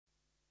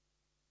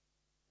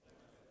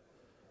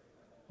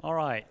All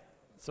right,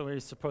 so we're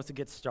supposed to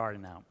get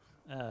started now.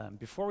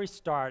 Before we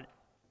start,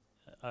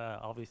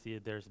 obviously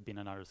there's been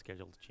another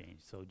scheduled change.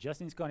 So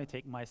Justin's going to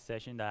take my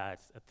session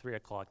that's at 3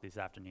 o'clock this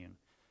afternoon.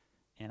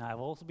 And I've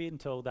also been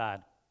told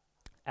that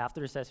after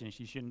the session,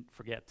 she shouldn't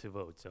forget to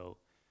vote. So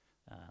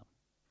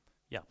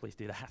yeah, please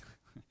do that.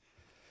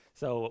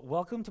 So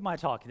welcome to my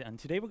talk. And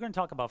today we're going to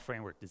talk about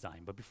framework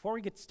design. But before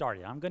we get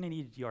started, I'm going to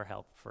need your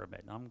help for a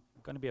bit. I'm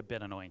going to be a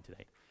bit annoying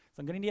today. So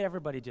I'm going to need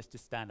everybody just to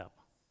stand up.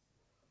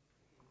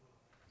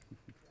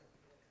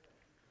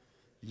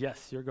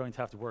 Yes, you're going to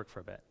have to work for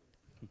a bit.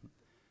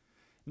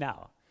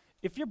 Now,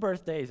 if your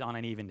birthday is on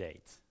an even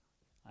date,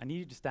 I need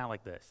you to stand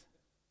like this.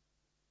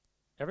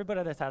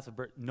 Everybody that has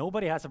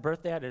nobody has a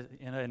birthday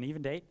in an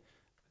even date?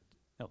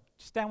 No,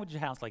 just stand with your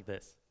hands like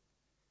this.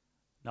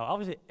 Now,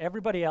 obviously,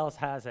 everybody else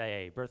has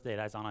a birthday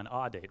that's on an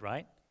odd date,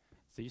 right?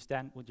 So you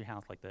stand with your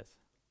hands like this.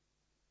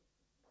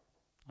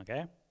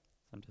 Okay?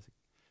 So I'm just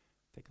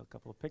take a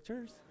couple of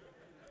pictures.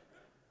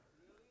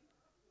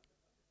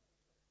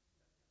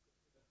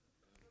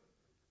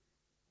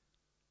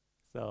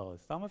 So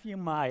some of you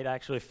might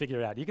actually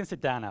figure it out. You can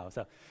sit down now.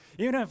 So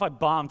even if I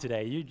bomb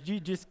today, you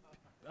just,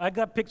 I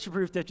got picture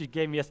proof that you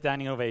gave me a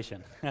standing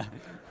ovation. You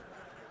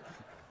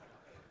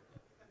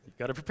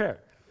got to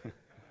prepare.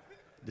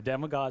 The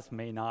demagogues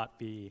may not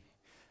be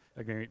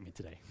agreeing with me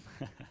today.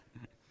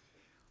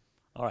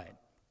 All right.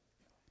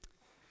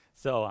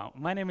 So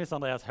my name is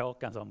Andreas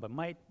Håkansson, but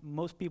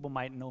most people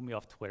might know me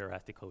off Twitter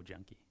as the Code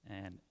Junkie.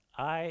 And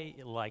I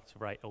like to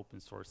write open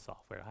source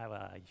software. I have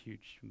a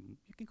huge, you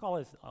can call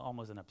it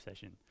almost an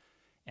obsession.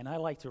 And I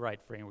like to write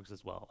frameworks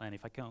as well. And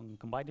if I can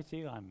combine the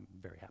two, I'm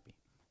very happy.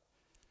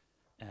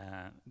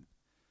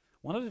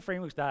 One of the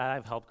frameworks that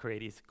I've helped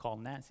create is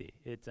called Nancy.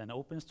 It's an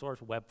open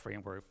source web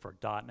framework for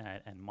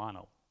 .NET and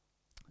Mono.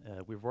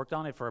 We've worked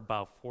on it for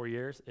about 4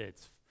 years.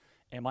 It's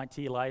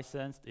MIT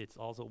licensed. It's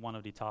also one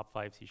of the top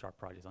 5 C#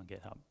 projects on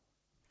GitHub.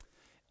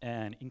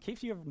 And in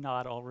case you have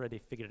not already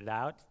figured it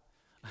out,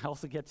 I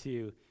also get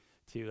to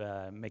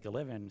make a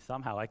living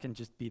somehow. I can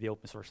just be the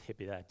open source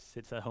hippie that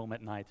sits at home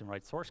at night and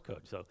writes source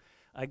code. So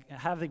I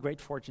have the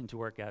great fortune to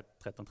work at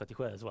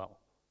 1337 as well.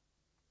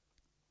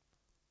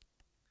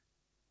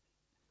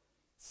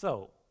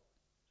 So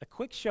a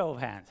quick show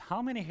of hands.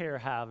 How many here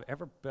have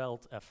ever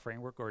built a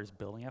framework or is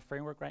building a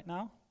framework right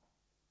now?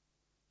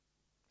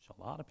 There's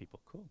a lot of people.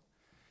 Cool.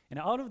 And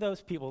out of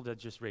those people that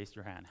just raised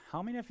your hand,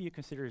 how many of you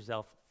consider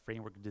yourself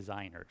framework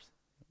designers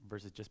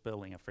versus just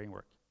building a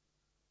framework?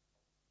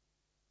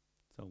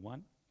 So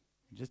one,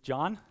 just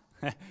John?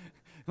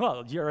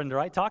 Well, you're in the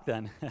right talk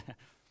then.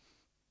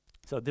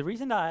 So the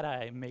reason that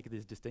I make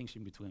this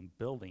distinction between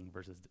building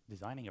versus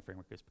designing a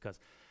framework is because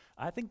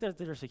I think that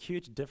there's a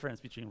huge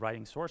difference between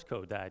writing source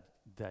code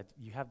that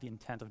you have the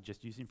intent of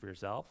just using for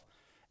yourself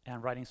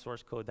and writing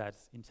source code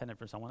that's intended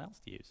for someone else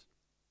to use.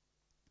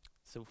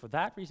 So for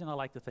that reason, I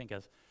like to think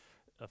of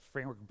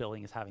framework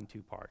building as having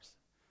 2 parts.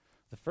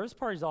 The first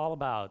part is all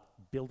about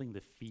building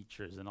the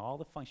features and all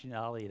the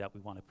functionality that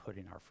we want to put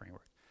in our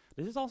framework.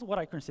 This is also what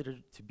I consider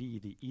to be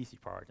the easy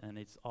part, and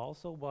it's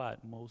also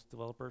what most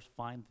developers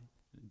find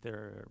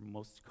they're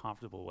most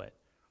comfortable with.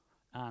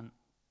 And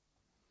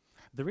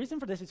the reason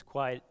for this is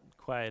quite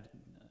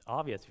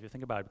obvious if you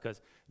think about it,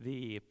 because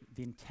the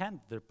intent,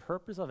 the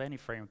purpose of any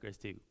framework is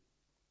to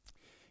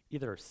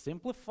either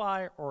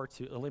simplify or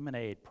to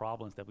eliminate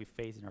problems that we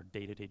face in our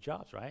day-to-day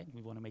jobs, right?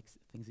 We want to make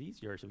things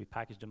easier, so we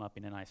package them up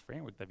in a nice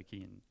framework that we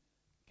can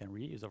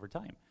reuse over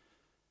time.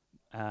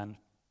 And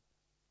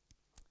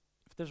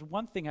if there's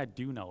one thing I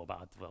do know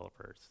about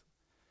developers,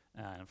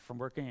 from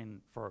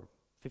working for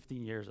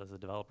 15 years as a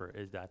developer,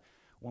 is that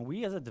when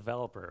we as a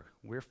developer,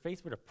 we're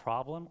faced with a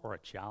problem or a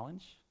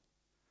challenge,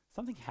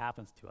 something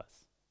happens to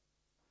us.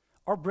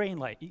 Our brain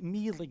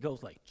immediately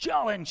goes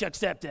challenge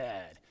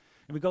accepted.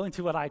 And we go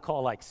into what I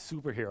call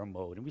superhero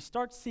mode. And we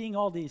start seeing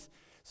all these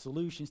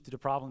solutions to the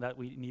problem that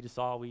we need to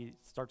solve. We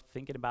start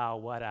thinking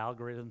about what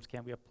algorithms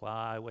can we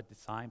apply, what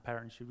design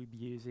patterns should we be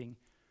using.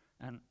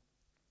 And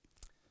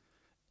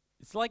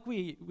it's like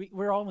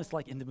we're almost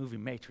like in the movie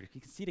Matrix. You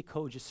can see the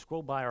code just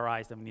scroll by our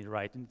eyes that we need to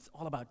write, and it's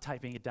all about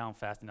typing it down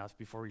fast enough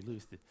before we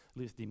lose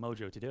the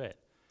mojo to do it.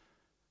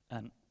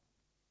 And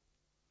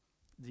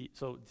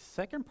so the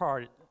second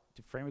part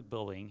to framework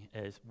building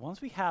is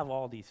once we have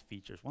all these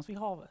features, once we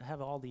have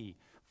all the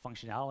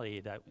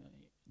functionality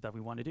that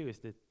we want to do, is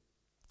that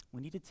we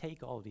need to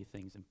take all of these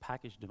things and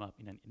package them up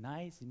in a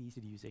nice and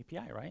easy to use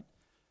API, right?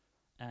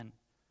 And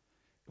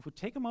if we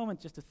take a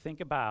moment just to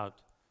think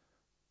about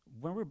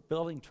when we're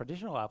building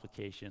traditional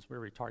applications where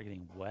we're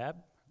targeting web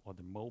or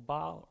the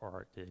mobile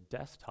or the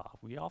desktop,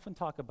 we often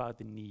talk about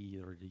the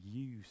need or the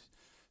use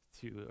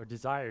to, or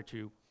desire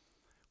to,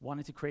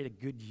 wanting to create a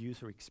good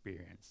user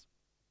experience.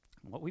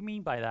 And what we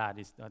mean by that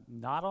is that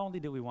not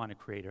only do we want to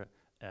create a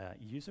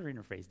user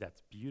interface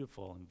that's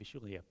beautiful and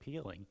visually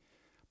appealing,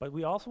 but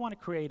we also want to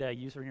create a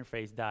user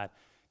interface that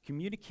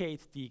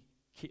communicates the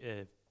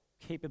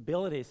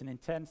capabilities and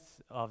intents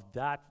of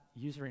that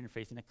user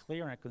interface in a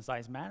clear and a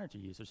concise manner to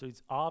users, so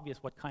it's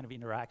obvious what kind of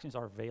interactions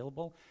are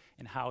available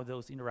and how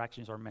those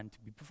interactions are meant to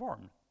be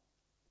performed.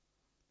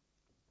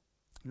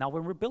 Now,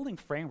 when we're building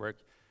framework,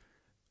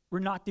 we're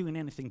not doing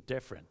anything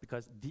different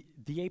because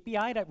the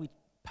API that we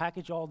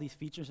package all these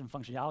features and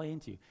functionality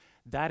into,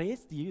 that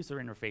is the user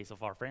interface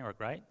of our framework,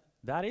 right?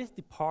 That is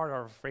the part of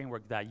our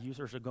framework that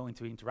users are going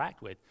to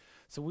interact with.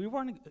 So we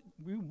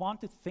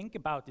want to think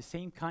about the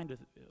same kind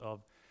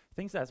of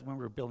things as when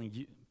we're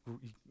building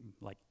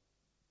like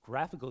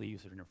graphical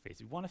user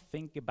interface. We want to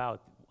think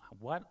about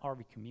what are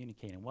we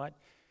communicating, what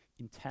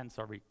intents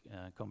are we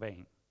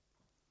conveying.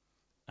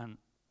 And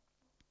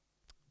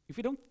if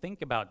we don't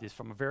think about this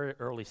from a very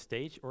early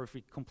stage, or if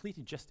we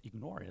completely just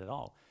ignore it at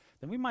all,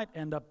 then we might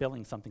end up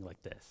building something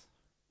like this.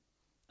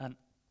 And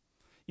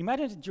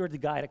imagine that you're the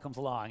guy that comes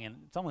along and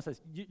someone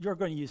says, you're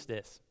going to use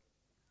this.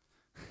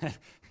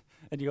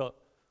 And you go,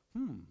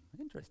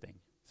 interesting.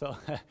 So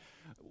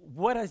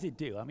what does it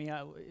do? I mean,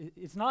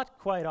 it's not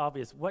quite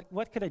obvious.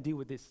 What could I do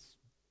with this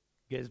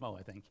gizmo,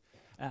 I think?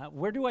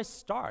 Where do I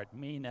start? I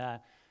mean,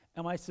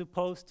 am I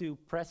supposed to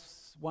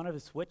press one of the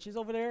switches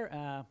over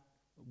there?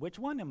 Which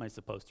one am I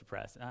supposed to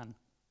press? And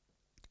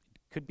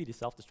it could be the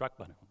self-destruct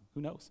button.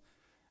 Who knows?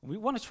 We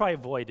want to try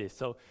avoid this,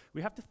 so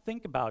we have to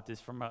think about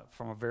this from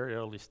a very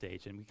early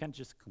stage, and we can't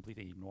just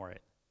completely ignore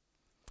it.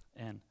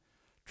 And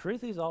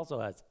truth is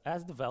also,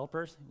 as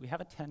developers, we have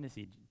a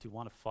tendency to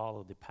want to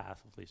follow the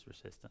path of least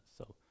resistance.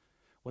 So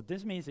what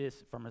this means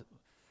is, from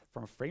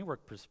a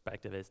framework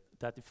perspective, is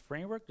that the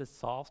framework that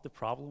solves the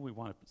problem we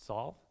want to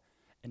solve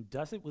and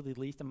does it with the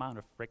least amount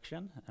of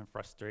friction and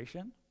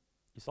frustration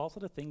is also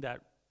the thing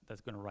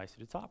that's going to rise to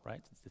the top,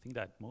 right? It's the thing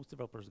that most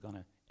developers are going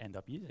to end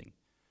up using.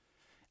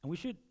 And we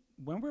should,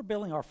 when we're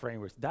building our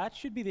frameworks, that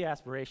should be the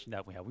aspiration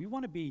that we have. We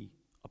want to be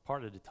a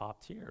part of the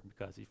top tier,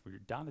 because if we're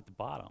down at the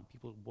bottom,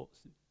 people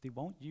they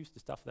won't use the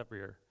stuff that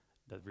we're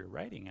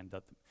writing and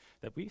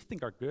that we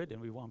think are good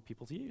and we want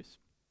people to use.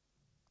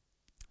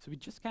 So we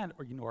just can't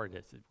ignore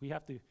this. We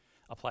have to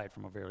apply it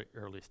from a very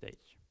early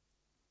stage.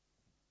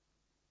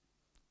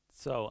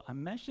 So I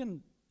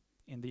mentioned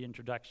in the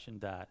introduction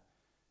that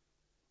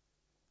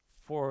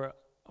for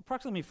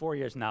approximately 4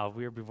 years now,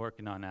 we've been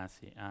working on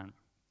ANSI, and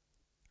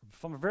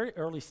from a very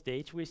early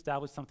stage, we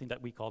established something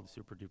that we call the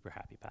super duper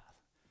happy path.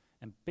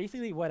 And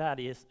basically what that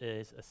is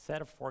a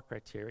set of 4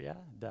 criteria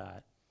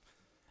that,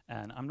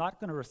 and I'm not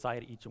going to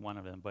recite each one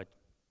of them, but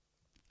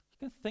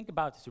you can think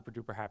about the super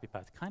duper happy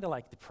path kind of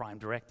like the prime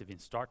directive in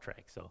Star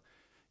Trek. So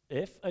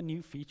if a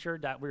new feature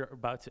that we're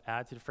about to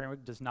add to the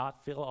framework does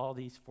not fill all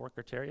these 4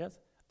 criteria,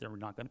 then we're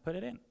not going to put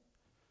it in.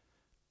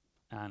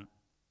 And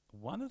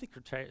one of the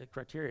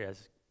criteria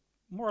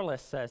more or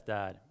less says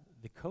that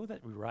the code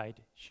that we write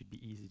should be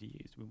easy to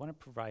use. We want to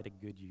provide a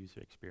good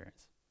user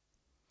experience.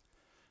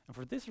 And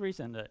for this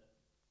reason,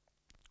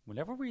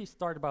 whenever we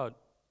start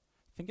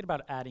thinking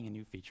about adding a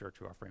new feature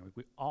to our framework,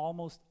 we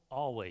almost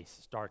always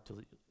start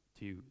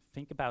to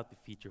think about the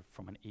feature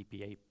from an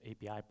API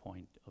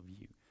point of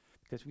view.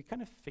 Because we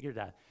kind of figured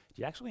that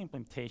the actual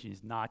implementation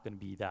is not going to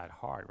be that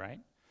hard, right?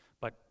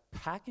 But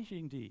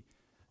packaging the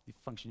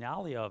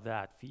functionality of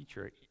that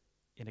feature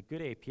in a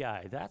good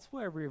API, that's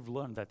where we've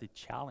learned that the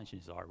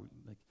challenges are.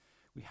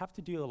 We have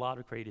to do a lot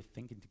of creative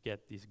thinking to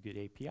get this good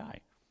API.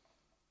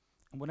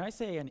 And when I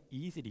say an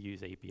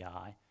easy-to-use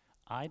API,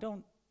 I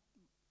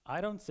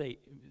don't say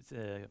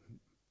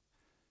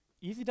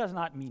easy does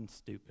not mean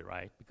stupid,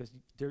 right?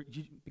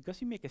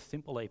 Because you make a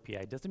simple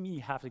API doesn't mean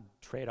you have to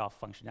trade off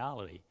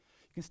functionality.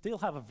 You can still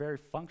have a very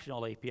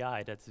functional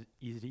API that's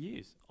easy to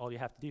use. All you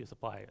have to do is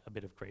apply a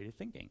bit of creative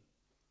thinking.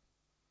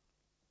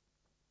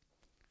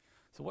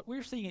 So what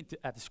we're seeing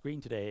at the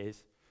screen today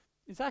is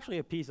it's actually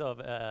a piece of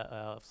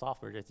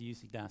software that's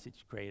using NASI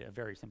to create a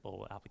very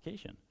simple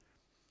application.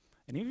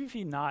 And even if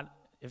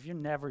you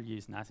never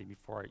used NASI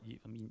before,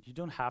 you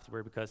don't have to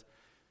worry, because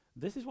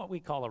this is what we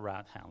call a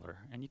route handler.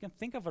 And you can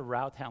think of a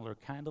route handler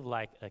kind of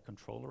like a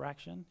controller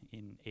action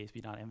in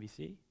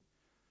ASP.MVC.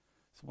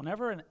 So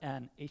whenever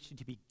an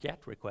HTTP GET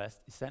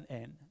request is sent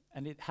in,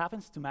 and it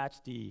happens to match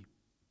the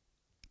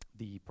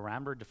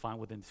parameter defined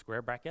within the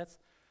square brackets,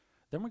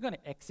 then we're going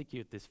to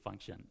execute this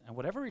function. And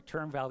whatever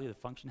return value the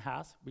function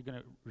has, we're going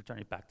to return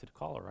it back to the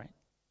caller, right?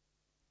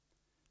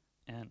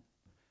 And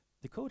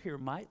the code here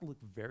might look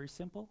very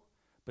simple,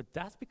 but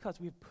that's because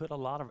we've put a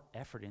lot of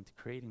effort into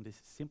creating this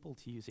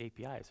simple-to-use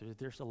API. So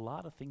there's a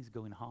lot of things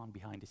going on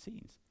behind the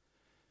scenes.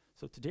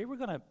 So today we're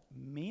going to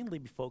mainly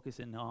be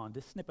focusing on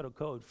this snippet of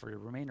code for the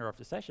remainder of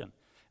the session.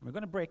 And we're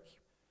going to break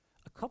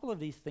a couple of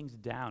these things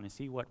down and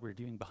see what we're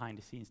doing behind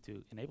the scenes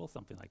to enable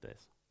something like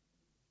this.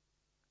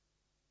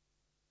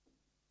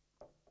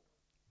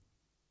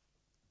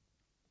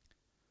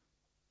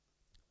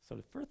 So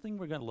the first thing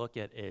we're going to look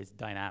at is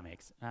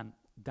dynamics. And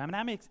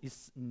dynamics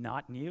is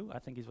not new. I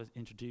think it was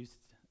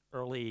introduced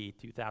early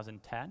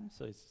 2010,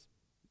 so it's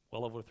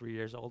well over 3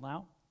 years old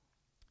now.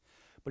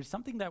 But it's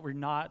something that we're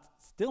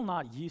still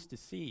not used to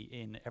see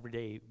in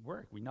everyday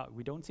work.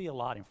 We don't see a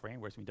lot in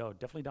frameworks. We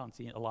definitely don't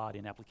see a lot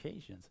in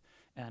applications.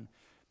 And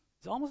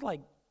it's almost like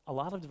a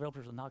lot of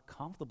developers are not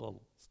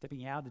comfortable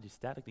stepping out of the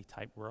statically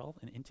typed world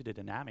and into the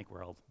dynamic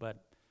world.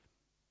 But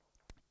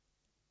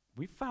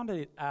we found that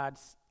it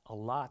adds a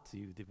lot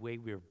to the way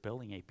we're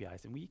building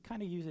APIs, and we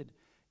kind of use it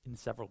in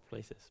several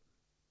places.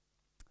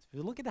 So if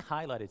you look at the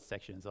highlighted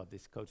sections of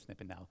this code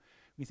snippet now,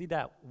 we see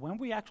that when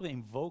we actually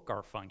invoke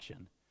our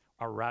function,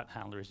 our route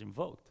handler is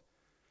invoked.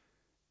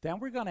 Then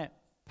we're going to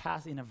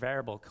pass in a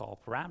variable called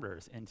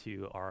parameters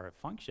into our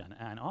function,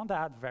 and on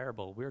that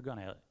variable, we're going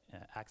to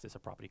access a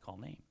property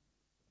called name.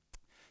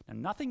 Now,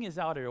 nothing is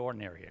out of the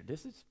ordinary here.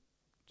 This is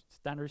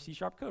standard C#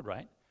 code,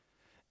 right?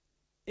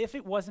 If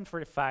it wasn't for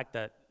the fact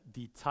that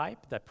the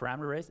type that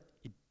parameter is,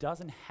 it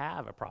doesn't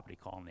have a property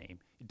called name.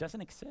 It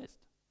doesn't exist.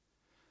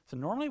 So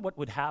normally what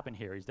would happen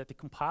here is that the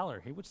compiler,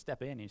 he would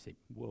step in and say,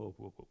 whoa,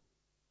 whoa, whoa,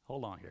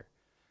 hold on here.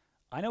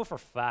 I know for a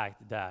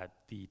fact that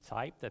the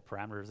type that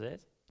parameters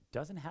is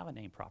doesn't have a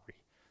name property.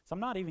 So I'm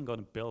not even going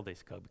to build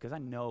this code because I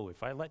know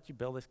if I let you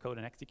build this code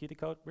and execute the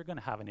code, we're going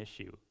to have an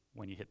issue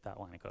when you hit that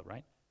line of code,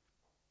 right?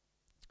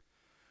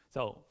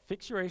 So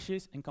fix your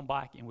issues and come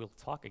back and we'll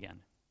talk again.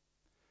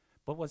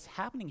 But what's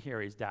happening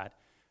here is that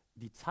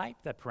the type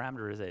that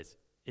parameter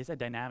is a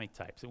dynamic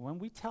type. So when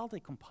we tell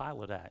the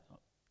compiler that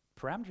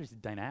parameter is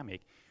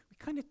dynamic, we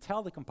kind of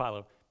tell the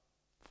compiler,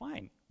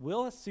 fine,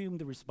 we'll assume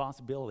the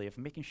responsibility of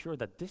making sure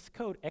that this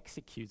code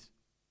executes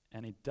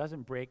and it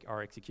doesn't break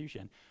our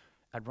execution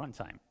at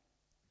runtime.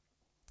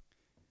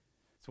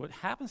 So what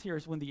happens here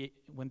is when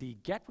the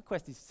GET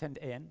request is sent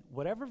in,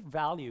 whatever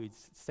value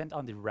is sent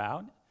on the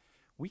route,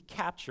 we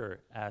capture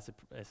as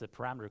a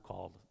parameter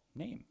called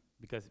name,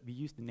 because we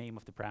use the name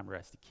of the parameter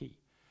as the key.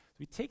 So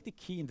we take the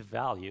key and the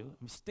value, and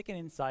we stick it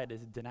inside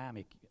as a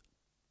dynamic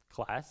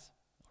class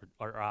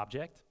or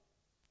object.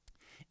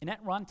 And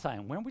at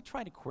runtime, when we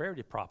try to query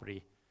the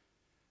property,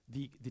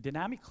 the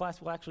dynamic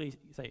class will actually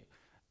say,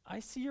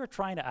 I see you're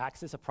trying to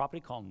access a property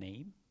called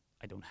name.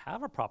 I don't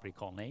have a property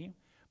called name,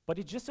 but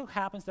it just so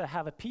happens to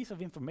have a piece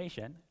of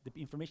information, the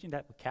information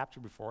that we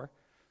captured before,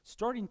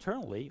 stored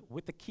internally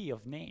with the key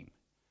of name.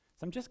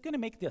 So I'm just going to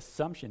make the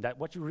assumption that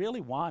what you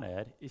really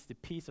wanted is the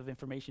piece of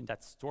information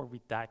that's stored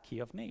with that key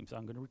of name, so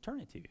I'm going to return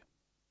it to you.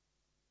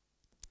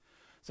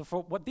 So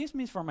for what this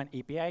means from an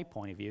API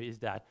point of view is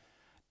that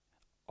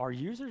our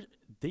users,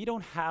 they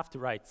don't have to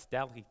write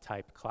statically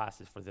typed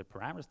classes for the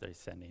parameters they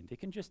send in. They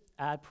can just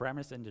add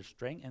parameters in their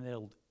string and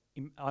they'll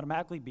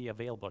automatically be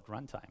available at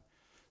runtime.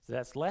 So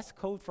that's less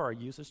code for our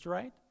users to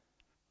write.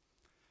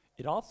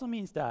 It also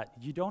means that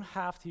you don't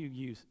have to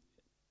use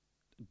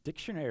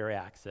dictionary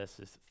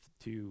accesses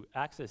to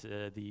access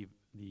the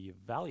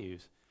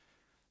values.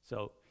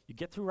 So you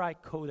get to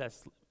write code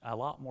that's a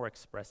lot more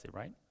expressive,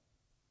 right?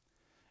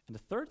 And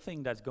the third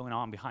thing that's going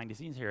on behind the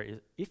scenes here is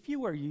if you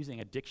were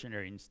using a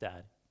dictionary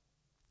instead,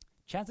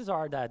 chances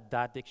are that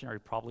that dictionary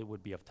probably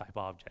would be of type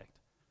object.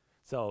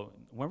 So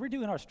when we're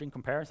doing our string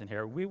comparison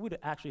here, we would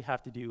actually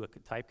have to do a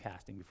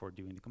typecasting before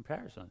doing the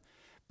comparison.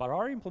 But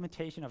our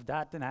implementation of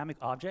that dynamic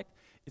object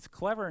is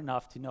clever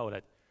enough to know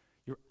that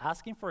you're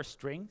asking for a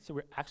string, so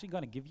we're actually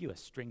going to give you a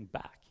string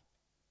back.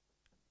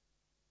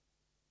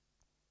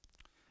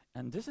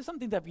 And this is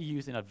something that we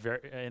use in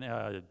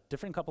a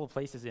different couple of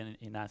places in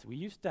ANSI. We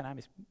use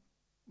dynamics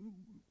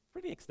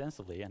pretty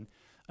extensively. And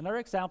another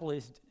example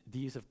is the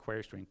use of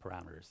query string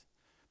parameters,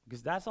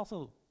 because that's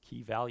also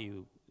key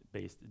value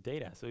based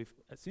data. So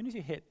as soon as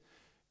you hit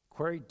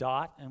query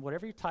dot, and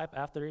whatever you type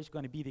after is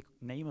going to be the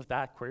name of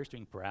that query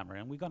string parameter,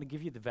 and we're going to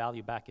give you the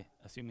value back,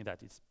 assuming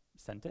that it's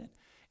sent in.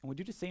 And we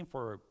do the same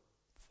for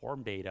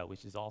form data,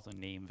 which is also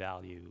name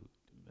value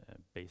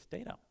based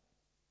data.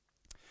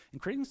 And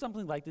creating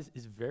something like this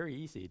is very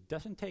easy. It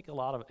doesn't take a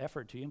lot of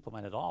effort to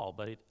implement at all,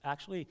 but it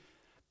actually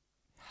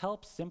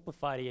helps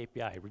simplify the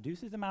API. It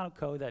reduces the amount of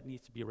code that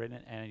needs to be written,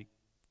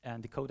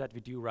 and the code that we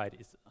do write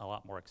is a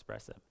lot more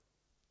expressive.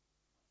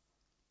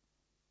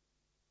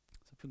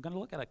 So if we're going to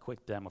look at a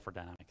quick demo for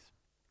Dynamics.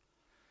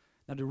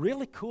 Now, the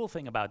really cool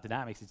thing about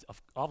Dynamics is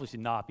obviously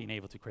not being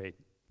able to create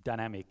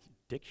dynamic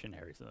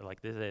dictionaries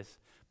like this is,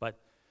 but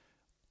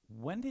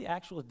when the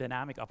actual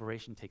dynamic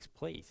operation takes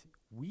place,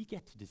 we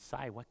get to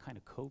decide what kind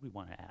of code we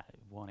want to add,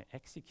 want to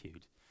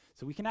execute.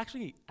 So we can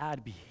actually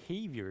add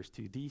behaviors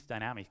to these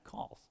dynamic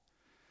calls.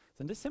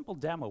 So in this simple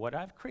demo, what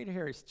I've created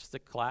here is just a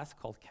class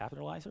called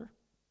capitalizer.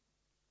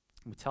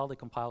 We tell the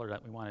compiler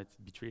that we want it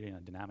to be treated in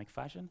a dynamic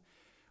fashion.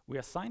 We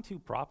assign two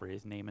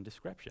properties, name and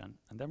description,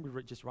 and then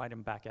we just write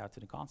them back out to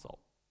the console.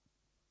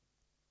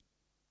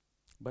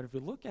 But if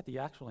we look at the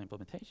actual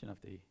implementation of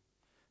the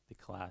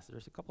class,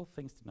 there's a couple of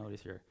things to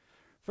notice here.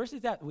 First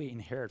is that we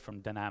inherit from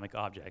dynamic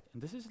object,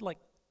 and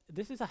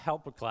this is a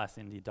helper class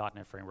in the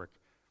 .NET framework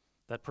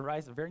that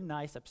provides a very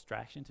nice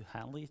abstraction to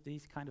handle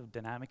these kind of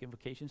dynamic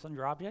invocations on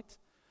your objects.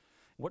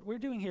 What we're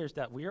doing here is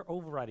that we are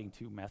overriding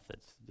two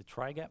methods, the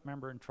try-get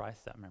member and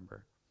try-set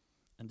member.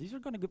 And these are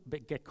going to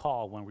get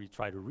called when we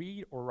try to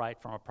read or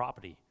write from a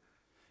property.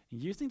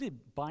 And using the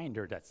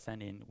binder that's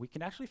sent in, we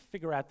can actually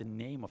figure out the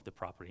name of the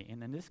property.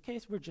 And in this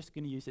case, we're just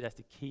going to use it as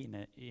the key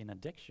in a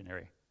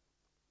dictionary.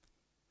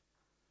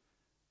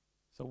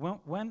 So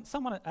when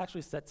someone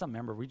actually sets a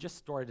member, we just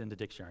store it in the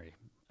dictionary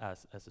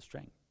as a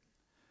string.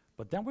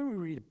 But then when we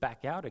read it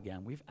back out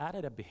again, we've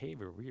added a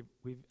behavior.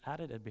 We've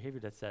added a behavior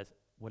that says,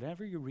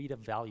 whenever you read a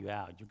value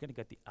out, you're going to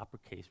get the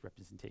uppercase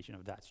representation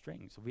of that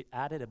string. So we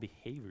added a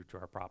behavior to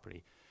our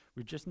property.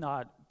 We're just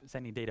not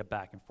sending data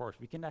back and forth.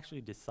 We can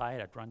actually decide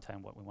at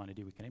runtime what we want to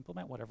do. We can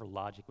implement whatever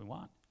logic we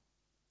want.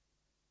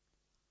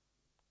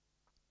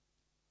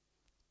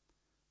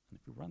 And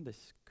if we run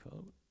this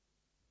code,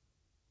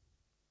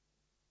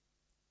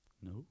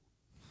 no.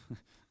 It's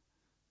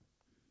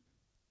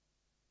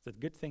a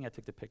good thing I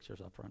took the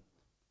pictures up front.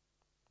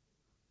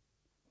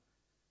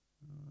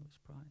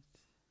 Surprised.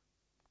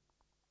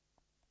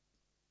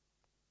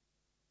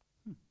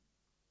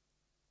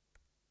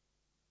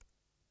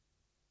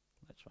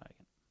 Let's try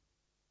again.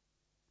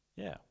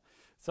 Yeah.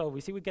 So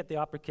we see we get the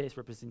uppercase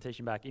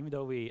representation back, even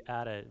though we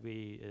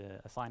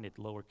assigned it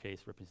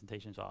lowercase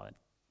representations of it.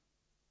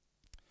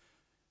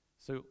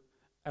 So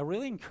I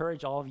really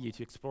encourage all of you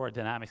to explore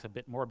dynamics a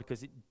bit more,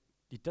 because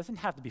it doesn't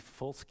have to be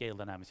full-scale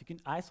dynamics. You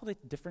can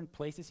isolate different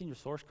places in your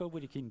source code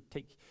where you can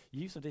take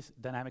use of this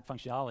dynamic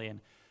functionality, and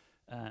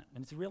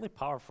it's really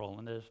powerful,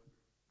 and there's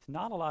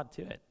not a lot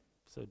to it.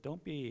 So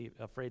don't be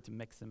afraid to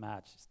mix and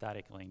match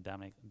statically and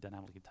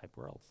dynamically typed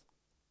worlds.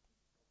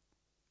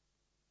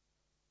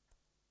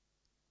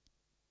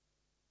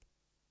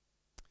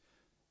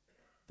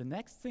 The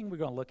next thing we're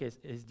going to look at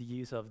is the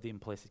use of the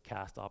implicit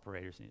cast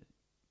operators.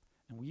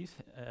 And we use,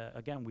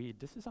 again,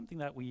 this is something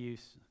that we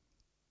use.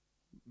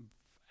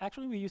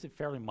 Actually, we use it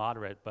fairly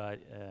moderate, but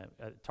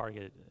at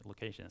targeted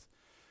locations.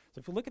 So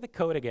if you look at the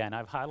code again,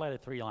 I've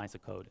highlighted 3 lines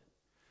of code.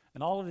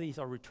 And all of these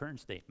are return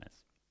statements.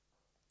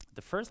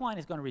 The first line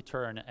is going to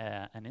return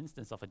an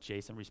instance of a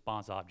JSON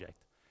response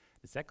object.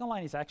 The second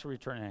line is actually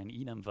returning an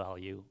enum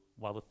value,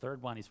 while the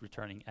third one is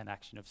returning an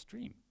action of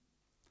stream.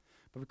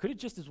 But we could have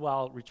just as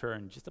well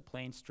return just a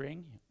plain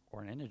string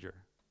or an integer.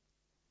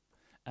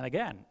 And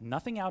again,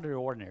 nothing out of the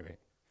ordinary.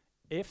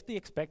 If the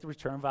expected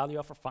return value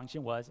of a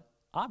function was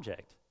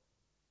object,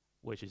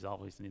 which is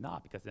obviously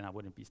not, because then I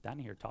wouldn't be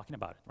standing here talking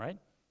about it, right?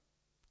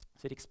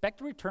 So the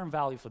expected return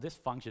value for this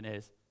function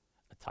is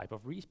a type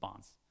of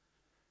response.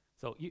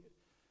 So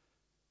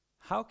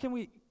how can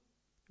we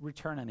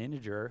return an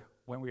integer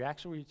when we're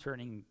actually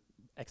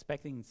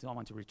expecting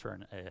someone to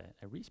return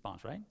a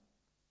response, right?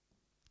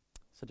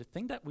 So the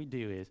thing that we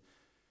do is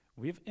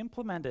we've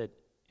implemented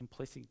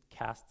implicit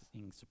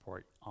casting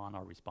support on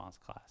our response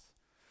class.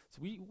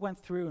 So we went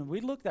through and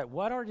we looked at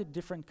what are the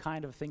different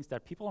kind of things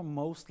that people are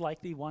most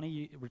likely want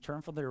to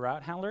return from their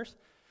route handlers.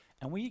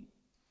 And we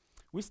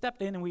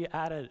stepped in and we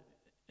added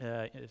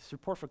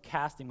support for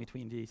casting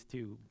between these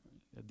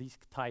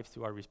types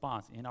to our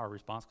response in our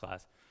response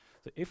class.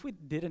 So if we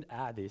didn't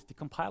add this, the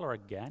compiler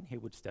again, he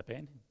would step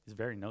in. He's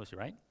very nosy,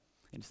 right?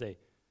 And say,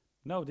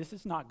 no, this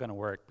is not going to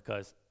work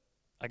because,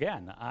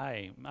 again,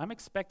 I'm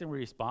expecting a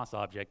response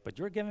object, but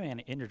you're giving me an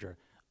integer.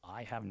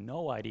 I have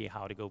no idea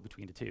how to go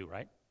between the two,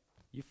 right?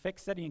 You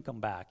fix it and you come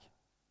back.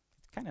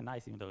 It's kind of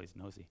nice, even though he's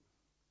nosy.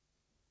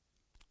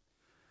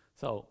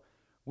 So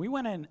we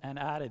went in and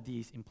added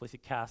these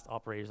implicit cast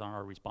operators on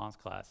our response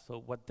class.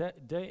 So what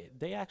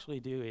they actually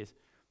do is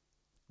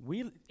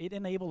it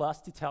enabled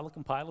us to tell the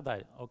compiler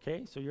that,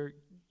 okay, so you're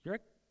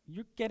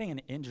getting an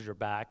integer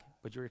back,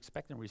 but you're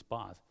expecting a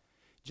response.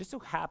 Just so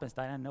happens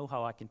that I know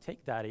how I can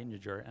take that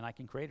integer and I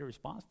can create a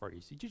response for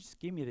you. So you just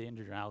give me the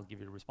integer and I'll give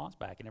you the response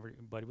back, and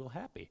everybody will be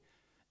happy,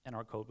 and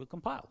our code will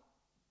compile.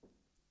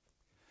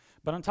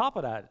 But on top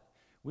of that,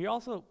 we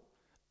also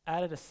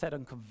added a set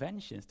of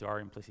conventions to our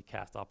implicit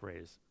cast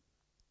operators.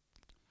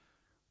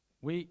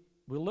 We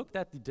looked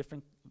at the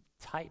different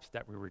types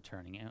that we're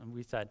returning, and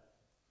we said,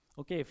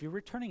 okay, if you're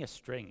returning a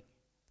string,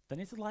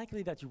 then it's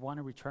likely that you want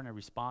to return a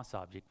response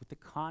object with the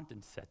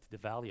content set to the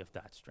value of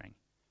that string.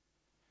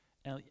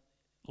 And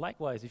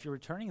likewise, if you're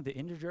returning the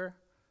integer,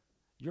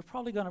 you're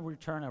probably going to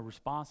return a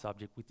response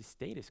object with the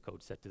status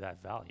code set to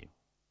that value.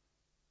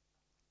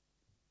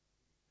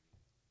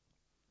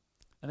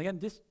 And again,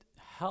 this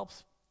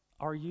helps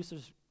our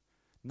users.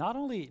 Not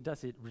only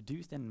does it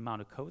reduce the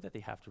amount of code that they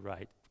have to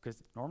write,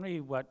 because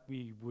normally what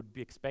we would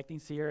be expecting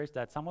here is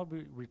that someone will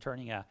be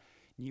returning a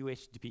new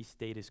HTTP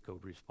status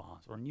code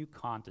response or new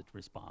content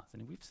response.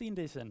 And we've seen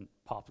this in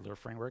popular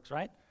frameworks,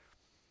 right?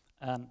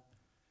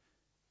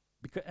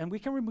 And we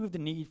can remove the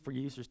need for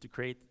users to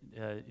create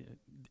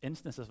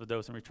instances of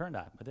those and return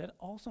that. But that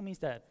also means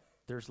that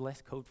there's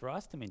less code for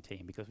us to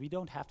maintain, because we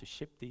don't have to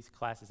ship these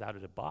classes out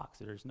of the box.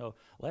 So there's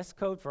less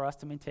code for us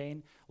to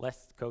maintain,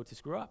 less code to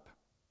screw up.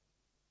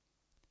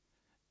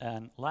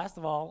 And last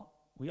of all,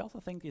 we also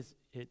think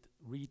it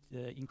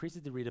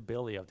increases the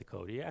readability of the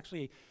code. It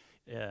actually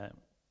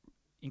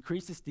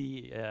increases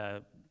the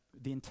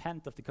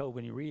intent of the code.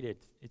 When you read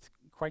it, it's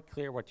quite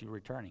clear what you're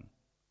returning.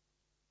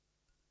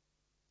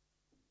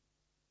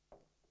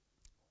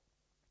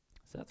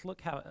 So let's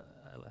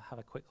have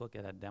a quick look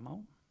at a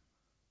demo.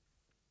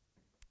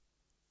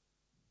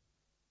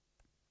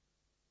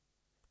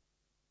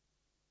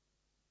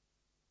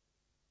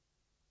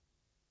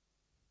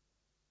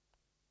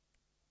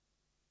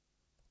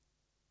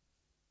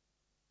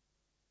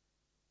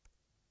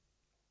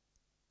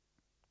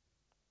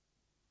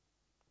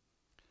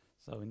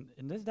 So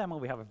in this demo,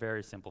 we have a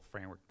very simple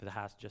framework that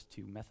has just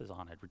two methods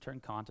on it: return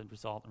content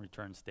result and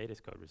return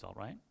status code result,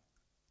 right?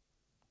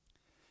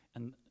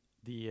 And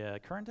the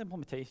current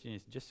implementation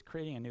is just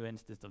creating a new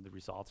instance of the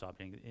results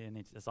object, and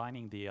it's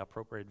assigning the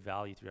appropriate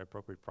value to the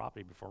appropriate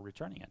property before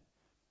returning it.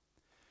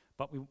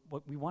 But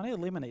we want to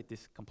eliminate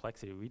this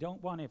complexity. We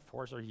don't want to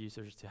force our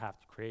users to have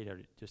to create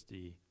just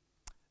the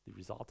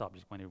result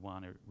object when they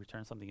want to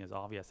return something as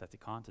obvious as the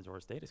content or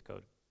a status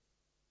code.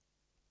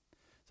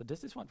 So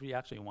this is what we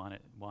actually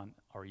want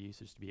our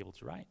users to be able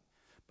to write.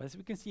 But as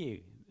we can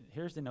see,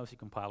 here's the nosy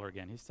compiler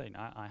again. He's saying,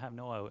 I have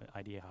no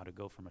idea how to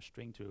go from a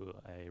string to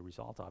a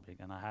result object,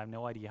 and I have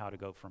no idea how to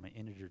go from an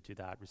integer to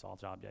that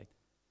result object.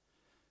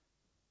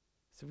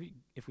 So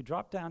if we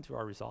drop down to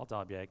our result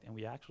object and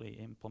we actually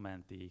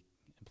implement the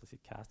implicit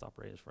cast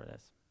operators for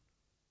this,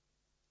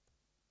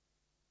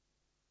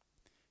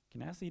 you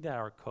can now see that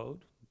our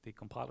code, the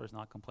compiler is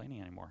not complaining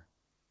anymore.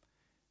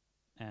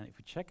 And if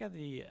we check out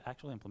the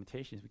actual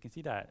implementations, we can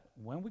see that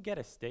when we get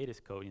a status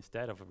code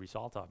instead of a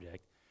result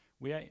object,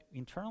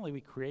 internally we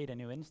create a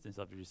new instance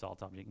of the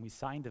result object, and we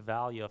assign the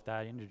value of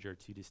that integer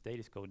to the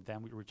status code,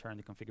 then we return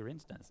the configure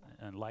instance.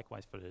 And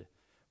likewise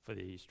for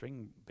the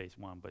string-based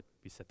one, but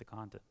we set the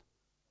content.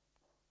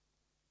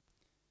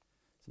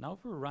 So now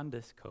if we run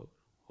this code,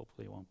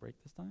 hopefully it won't break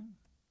this time.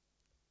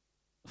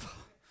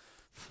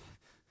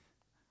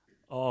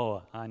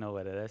 Oh, I know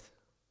what it is.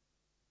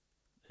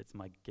 It's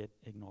my git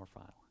ignore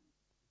file.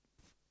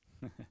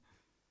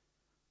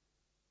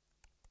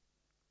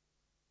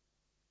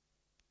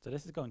 So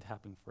this is going to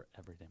happen for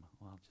every demo.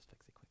 Well, I'll just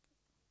fix it quick.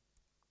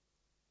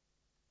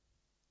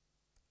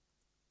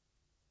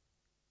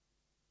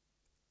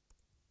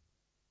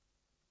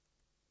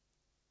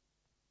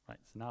 Right,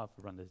 so now if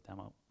we run this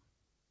demo,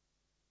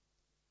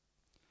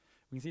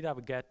 we can see that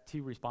we get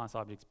two response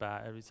objects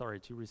back,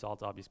 two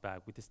result objects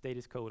back with the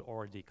status code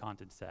or the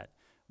content set,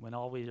 when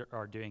all we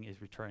are doing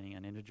is returning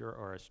an integer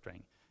or a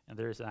string. And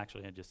there is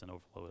actually just an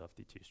overload of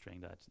the toString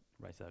that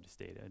writes out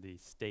the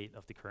state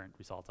of the current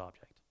result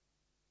object.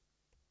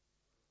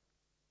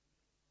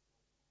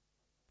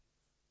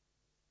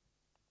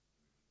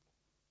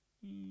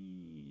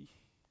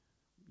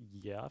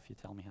 Yeah, if you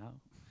tell me how.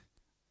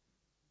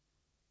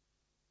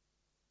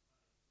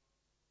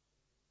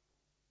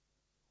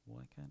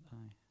 Why can't I?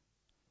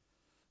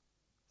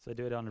 So I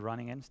do it on the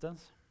running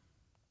instance.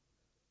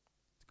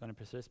 It's going to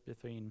persist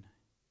between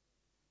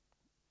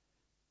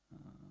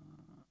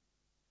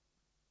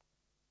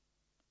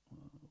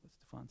what's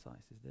the font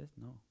size? Is this?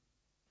 No.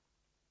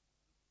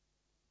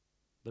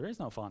 There is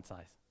no font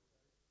size.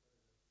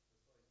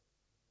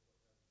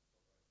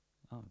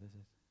 Oh, this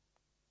is.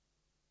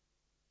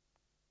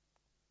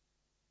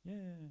 Yeah.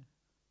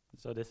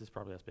 So this is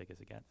probably as big as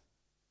it gets.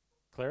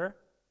 Clearer?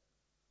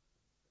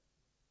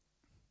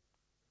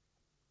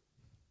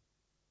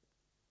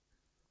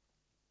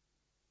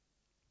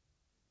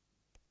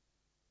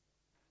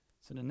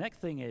 So the next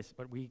thing is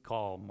what we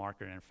call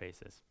marker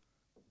interfaces.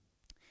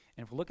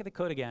 And if we look at the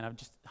code again, I've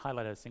just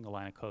highlighted a single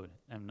line of code.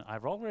 And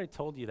I've already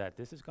told you that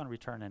this is going to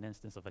return an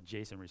instance of a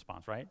JSON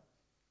response, right?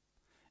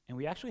 And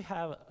we actually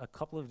have a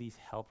couple of these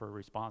helper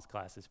response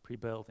classes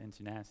pre-built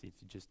into Nancy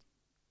to just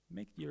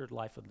make your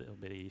life a little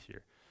bit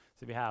easier.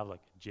 So we have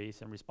like a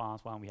JSON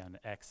response one, we have an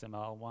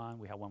XML one,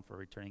 we have one for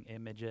returning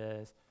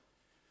images,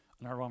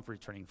 another one for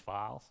returning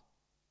files.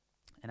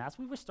 And as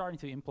we were starting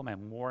to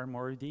implement more and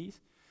more of these,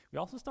 we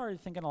also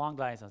started thinking along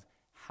the lines of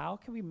how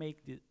can we make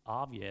it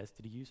obvious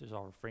to the users of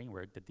our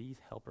framework that these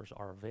helpers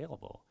are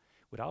available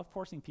without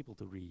forcing people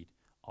to read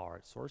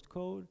our source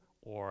code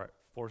or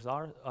force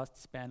us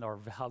to spend our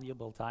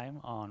valuable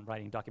time on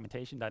writing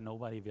documentation that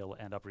nobody will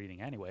end up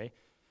reading anyway.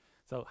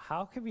 So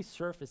how can we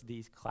surface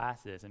these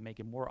classes and make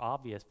it more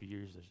obvious for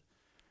users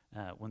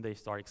when they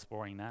start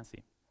exploring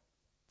Nancy?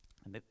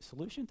 And the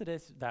solution to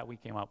this that we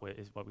came up with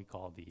is what we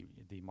call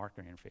the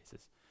marker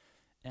interfaces.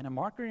 And a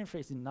marker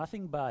interface is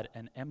nothing but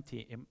an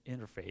empty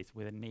interface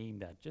with a name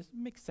that just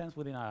makes sense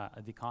within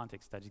the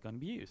context that is going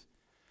to be used.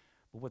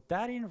 But what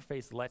that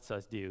interface lets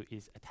us do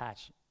is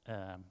attach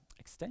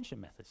extension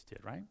methods to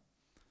it, right?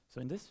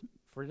 So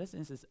for this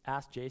instance,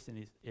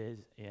 askJSON is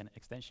an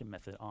extension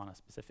method on a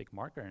specific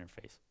marker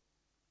interface.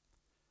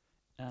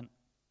 And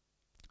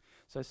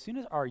so as soon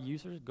as our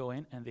users go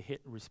in and they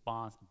hit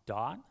response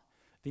dot,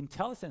 the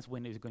IntelliSense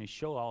window is going to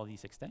show all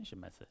these extension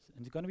methods.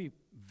 And it's going to be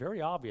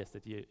very obvious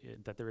that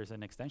there is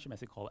an extension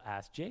method called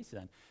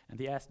askJSON. And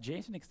the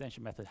askJSON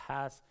extension method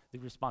has the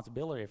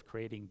responsibility of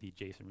creating the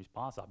JSON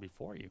response object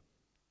for you.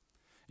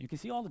 You can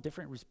see all the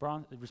different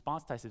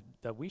response types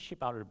that we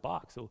ship out of the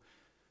box. So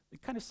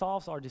it kind of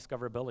solves our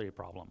discoverability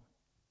problem.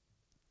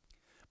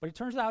 But it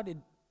turns out it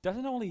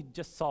doesn't only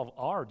just solve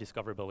our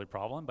discoverability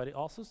problem, but it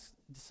also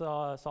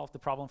solves the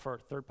problem for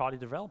third-party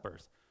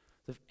developers.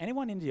 So if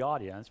anyone in the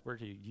audience were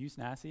to use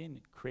Nancy and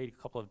create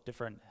a couple of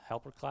different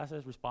helper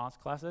classes, response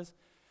classes,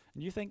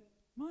 and you think,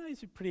 well,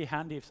 it's pretty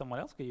handy if someone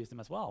else could use them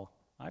as well.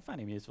 I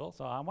find them useful,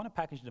 so I want to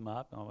package them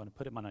up, and I want to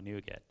put them on a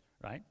NuGet,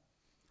 right?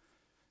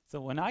 So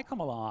when I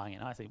come along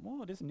and I say,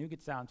 "Whoa, this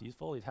NuGet sounds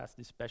useful. It has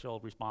this special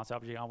response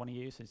object I want to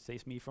use. It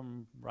saves me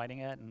from writing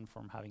it and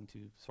from having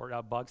to sort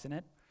out bugs in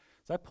it."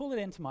 So I pull it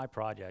into my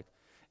project.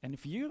 And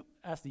if you,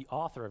 as the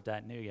author of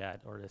that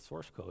NuGet or the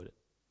source code,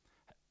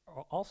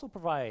 also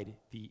provide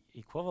the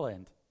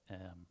equivalent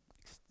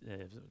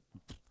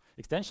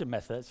extension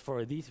methods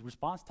for these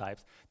response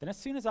types, then as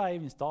soon as I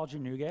installed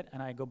your NuGet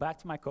and I go back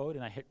to my code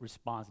and I hit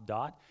response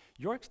dot,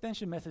 your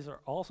extension methods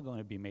are also going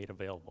to be made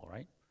available,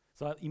 right?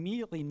 So I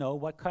immediately know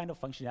what kind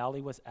of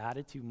functionality was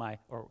added to my,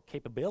 or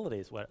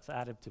capabilities was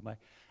added to my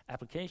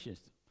applications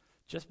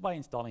just by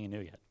installing a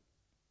NuGet.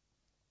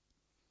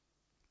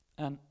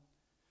 And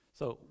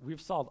so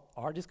we've solved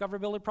our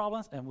discoverability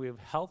problems, and we've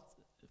helped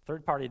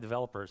third-party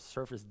developers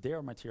surface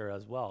their material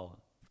as well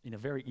in a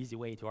very easy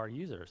way to our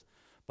users.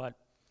 But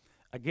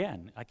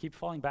again, I keep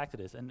falling back to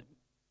this, and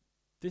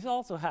this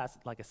also has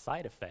like a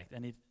side effect,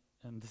 and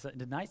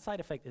the nice side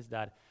effect is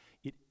that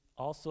it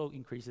also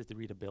increases the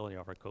readability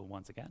of our code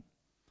once again.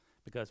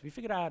 Because we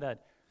figured out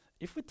that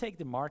if we take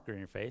the marker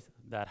interface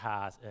that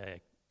has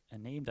a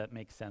name that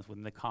makes sense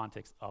within the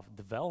context of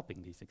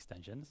developing these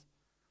extensions,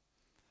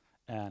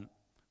 and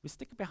we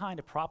stick it behind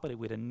a property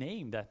with a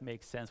name that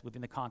makes sense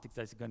within the context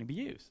that it's going to be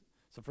used.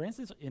 So for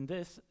instance, in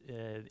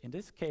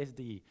this case,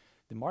 the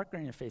marker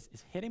interface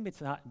is hidden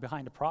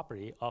behind a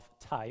property of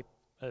type,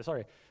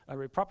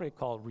 a property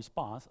called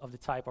response of the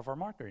type of our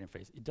marker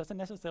interface. It doesn't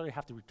necessarily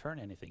have to return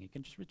anything. It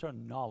can just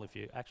return null if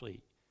you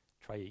actually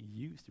try to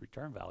use the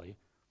return value.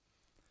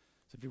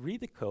 So if you read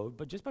the code,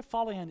 but just by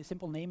following a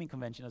simple naming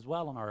convention as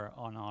well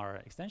on our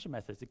extension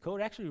methods, the code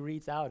actually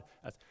reads out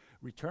as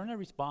return a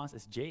response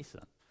as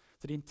JSON.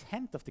 So the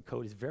intent of the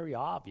code is very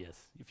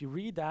obvious. If you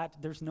read that,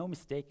 there's no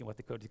mistaking what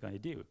the code is going to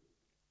do.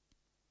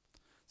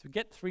 So we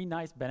get 3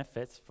 nice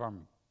benefits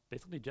from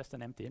basically just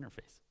an empty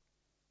interface.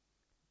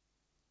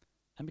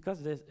 And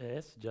because this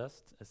is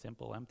just a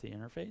simple empty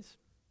interface,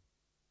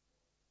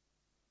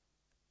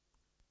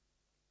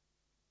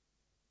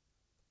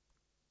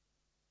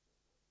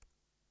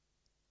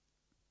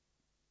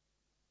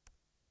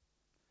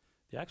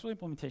 the actual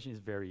implementation is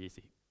very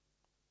easy.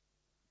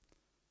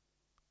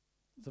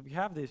 So we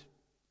have this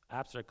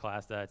abstract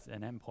class that's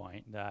an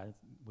endpoint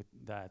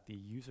that the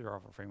user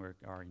of a framework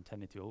are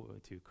intended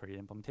to create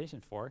implementation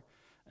for,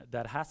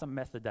 that has a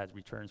method that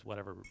returns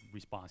whatever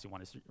response you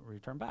want to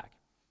return back.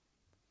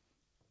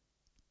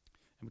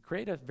 And we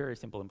create a very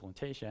simple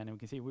implementation, and we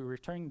can see we're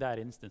returning that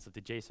instance of the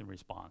JSON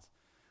response.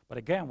 But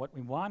again, what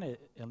we want to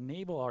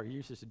enable our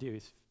users to do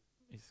is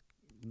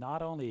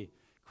not only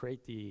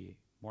create the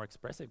more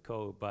expressive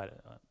code,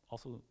 but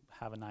also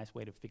have a nice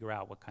way to figure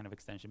out what kind of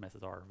extension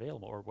methods are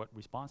available or what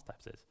response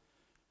types is.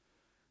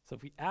 So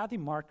if we add the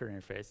marker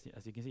interface,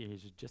 as you can see,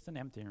 it's just an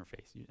empty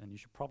interface, and you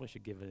probably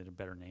should give it a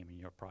better name in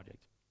your project.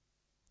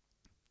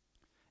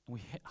 And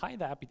we hide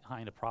that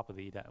behind a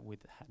property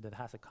that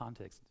has a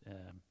context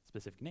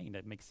specific name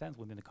that makes sense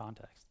within the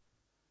context.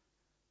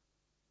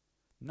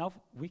 Now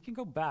we can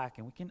go back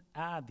and we can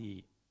add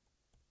the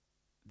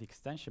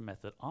extension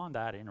method on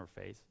that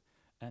interface,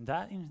 and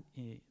that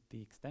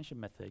the extension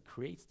method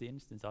creates the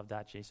instance of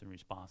that JSON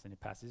response, and it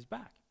passes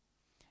back.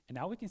 And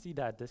now we can see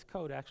that this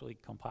code actually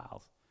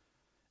compiles.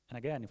 And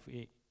again,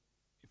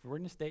 if we're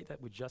in a state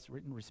that we just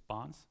written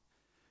response,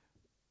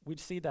 we'd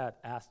see that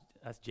as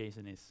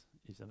JSON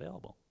is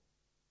available.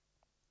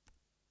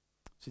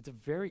 So it's a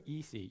very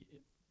easy,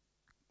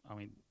 I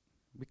mean,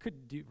 we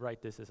could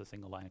write this as a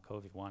single line of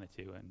code if we wanted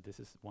to, and this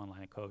is 1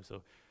 line of code.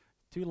 So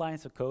 2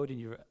 lines of code, and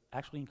you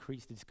actually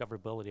increase the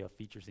discoverability of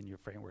features in your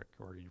framework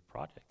or in your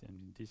project.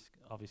 And this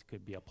obviously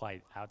could be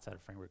applied outside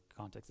of framework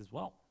context as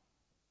well.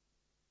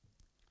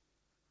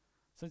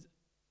 So it's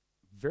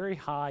very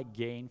high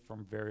gain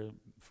from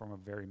a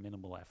very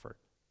minimal effort.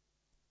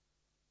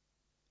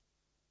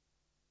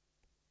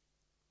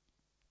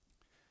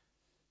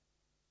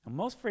 And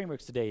most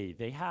frameworks today,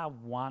 they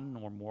have 1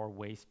 or more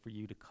ways for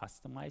you to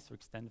customize or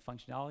extend the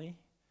functionality.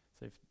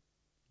 So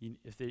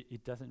if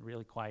it doesn't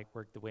really quite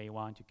work the way you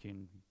want, you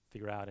can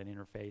figure out an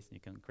interface and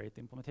you can create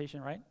the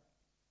implementation, right?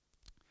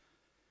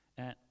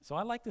 And so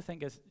I like to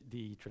think as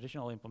the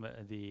traditional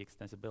the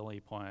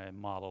extensibility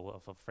model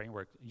of a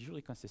framework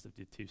usually consists of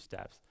the 2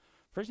 steps.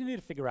 First, you need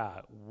to figure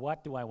out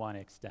what do I want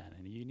to extend,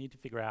 and you need to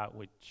figure out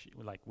which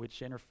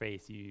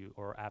interface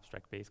or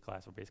abstract base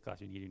class or base class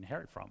you need to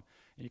inherit from,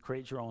 and you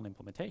create your own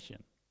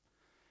implementation.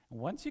 And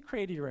once you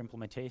created your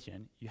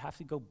implementation, you have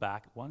to go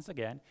back once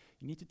again.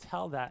 You need to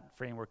tell that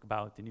framework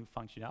about the new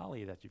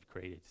functionality that you've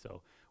created.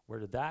 So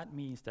whether that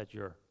means that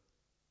you're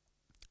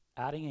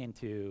adding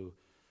into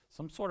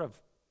some sort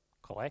of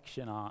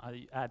collection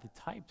add the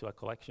type to a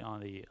collection on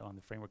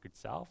the framework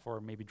itself,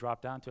 or maybe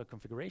drop down to a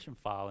configuration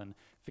file and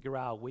figure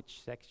out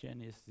which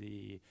section is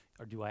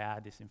or do I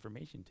add this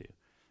information to.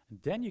 And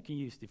then you can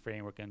use the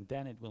framework, and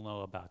then it will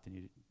know about the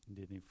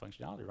new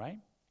functionality, right?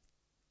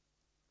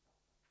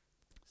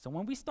 So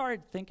when we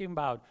started thinking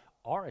about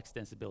our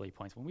extensibility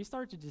points, when we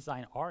started to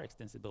design our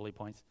extensibility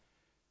points,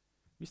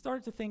 we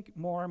started to think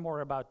more and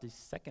more about this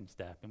second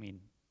step. I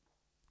mean,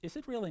 is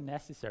it really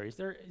necessary?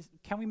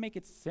 Can we make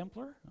it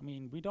simpler? I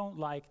mean, we don't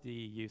like the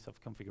use of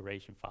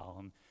configuration file,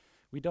 and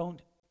we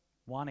don't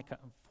want to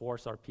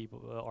force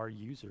our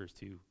users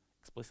to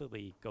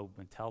explicitly go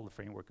and tell the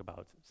framework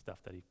about stuff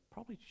that he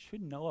probably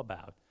should know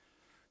about.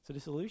 So the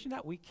solution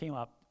that we came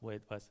up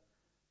with was,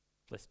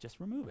 let's just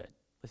remove it.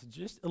 Let's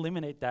just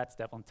eliminate that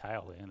step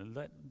entirely, and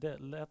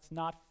let's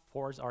not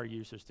force our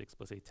users to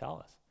explicitly tell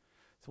us.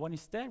 So what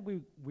instead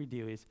we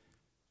do is,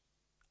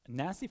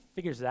 Nancy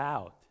figures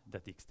out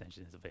that the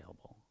extension is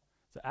available.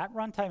 So at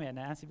runtime,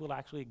 Nancy will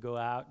actually go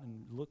out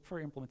and look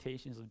for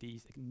implementations of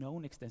these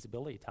known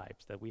extensibility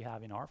types that we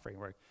have in our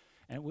framework,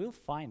 and it will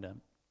find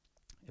them.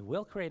 It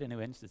will create a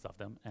new instance of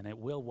them, and it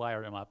will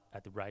wire them up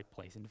at the right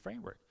place in the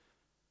framework.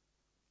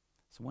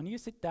 So when you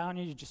sit down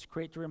and you just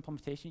create your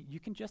implementation, you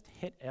can just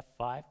hit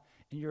F5,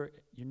 and your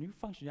new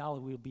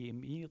functionality will be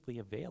immediately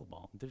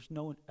available. There's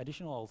no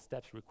additional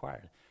steps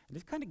required. And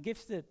this kind of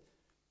gives it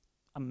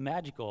a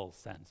magical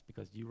sense,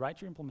 because you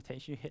write your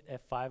implementation, you hit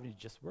F5, and it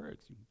just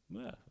works.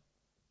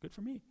 Good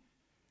for me.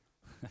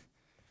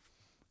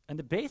 And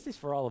the basis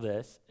for all of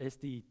this is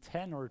the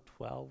 10 or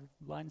 12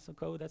 lines of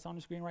code that's on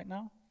the screen right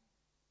now.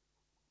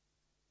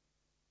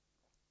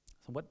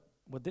 So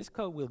what this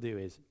code will do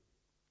is,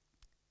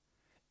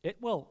 it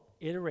will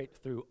iterate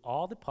through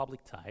all the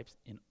public types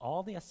in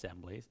all the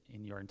assemblies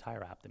in your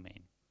entire app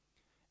domain.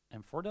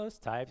 And for those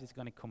types, it's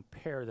going to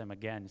compare them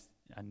against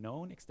a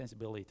known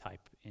extensibility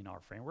type in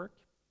our framework.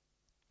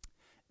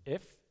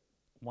 If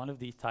one of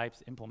these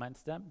types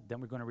implements them,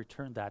 then we're going to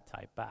return that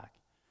type back.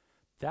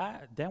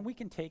 Then we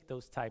can take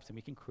those types and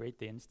we can create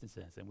the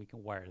instances and we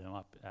can wire them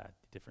up at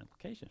different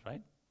locations,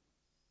 right?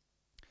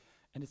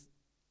 And it's,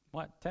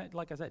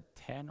 like I said,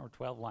 10 or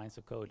 12 lines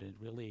of code. It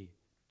really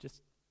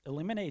just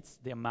eliminates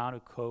the amount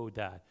of code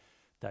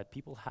that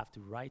people have to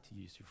write to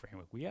use your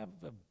framework. We have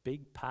a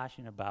big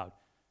passion about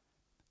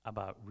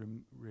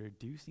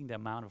reducing the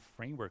amount of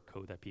framework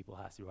code that people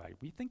have to write.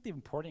 We think the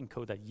important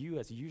code that you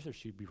as a user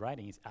should be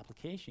writing is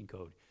application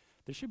code.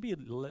 There should be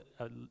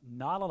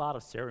not a lot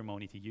of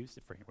ceremony to use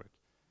the framework.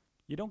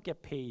 You don't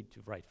get paid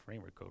to write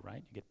framework code,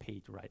 right? You get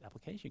paid to write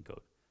application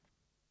code.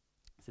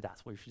 So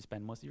that's where you should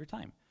spend most of your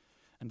time.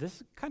 And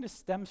this kind of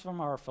stems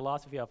from our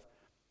philosophy of,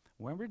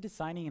 when we're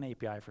designing an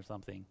API for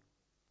something,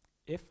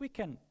 if we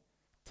can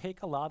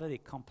take a lot of the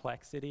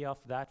complexity of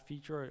that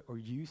feature or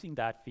using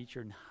that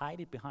feature and hide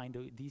it behind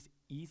these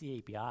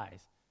easy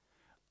APIs,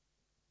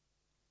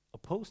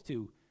 opposed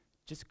to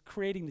just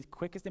creating the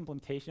quickest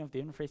implementation of the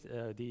interface,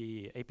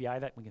 the API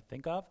that we can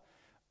think of,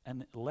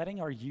 and letting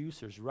our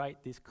users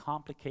write this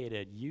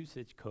complicated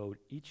usage code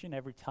each and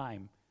every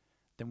time,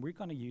 then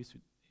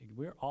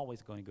we're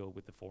always going to go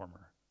with the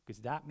former.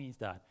 Because that means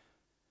that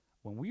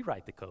when we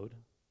write the code,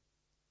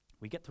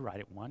 we get to write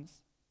it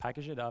once,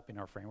 package it up in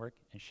our framework,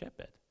 and ship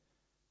it.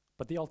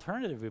 But the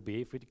alternative would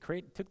be, if we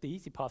took the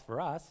easy path for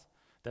us,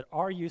 that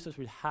our users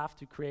would have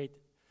to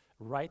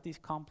write this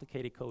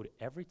complicated code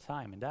every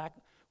time, and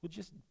that would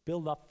just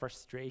build up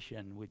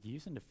frustration with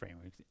using the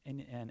frameworks,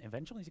 and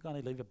eventually it's going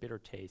to leave a bitter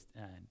taste,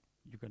 and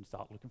you're going to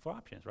start looking for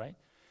options, right?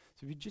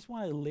 So we just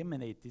want to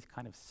eliminate this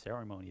kind of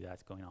ceremony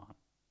that's going on.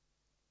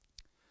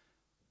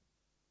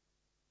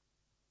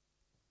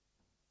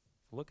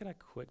 Look at a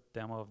quick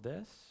demo of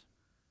this.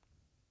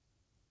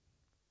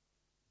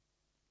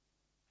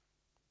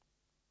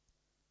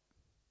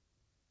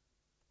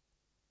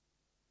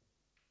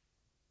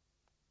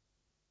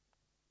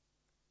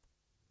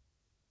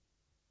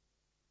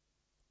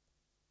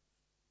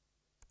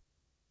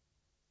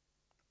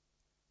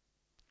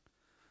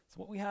 So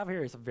what we have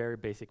here is a very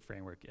basic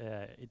framework.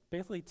 It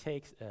basically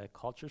takes a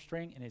culture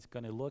string, and it's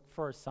going to look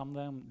for some of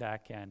them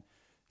that can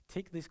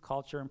take this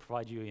culture and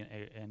provide you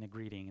a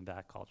greeting in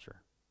that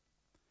culture.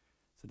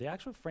 So the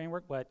actual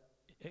framework, what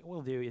it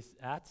will do is,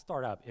 at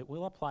startup, it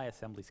will apply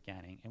assembly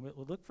scanning, and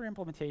we'll look for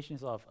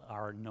implementations of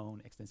our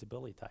known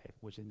extensibility type,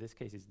 which in this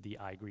case is the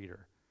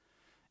iGreeter.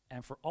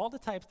 And for all the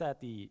types that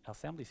the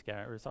assembly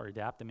scanner,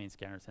 the app domain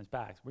scanner sends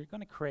back, we're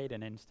going to create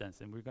an instance,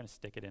 and we're going to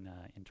stick it in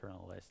an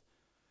internal list.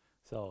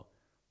 So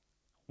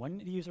when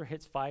the user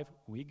hits 5,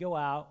 we go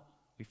out,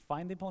 we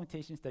find the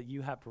implementations that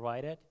you have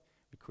provided,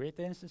 we create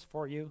the instance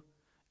for you,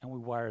 and we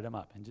wire them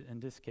up. And in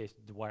this case,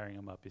 the wiring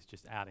them up is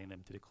just adding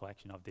them to the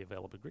collection of the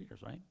available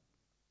greeters, right?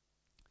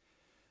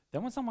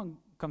 Then when someone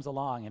comes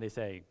along and they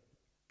say,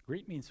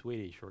 greet me in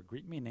Swedish or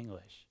greet me in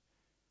English,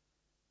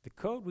 the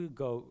code will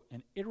go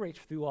and iterate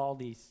through all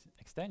these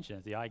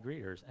extensions, the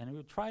iGreeters, and it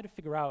will try to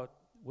figure out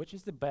which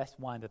is the best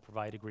one that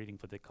provides a greeting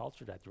for the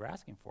culture that you're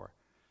asking for.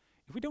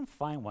 If we don't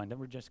find one, then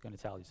we're just going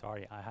to tell you,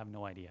 sorry, I have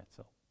no idea.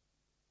 So,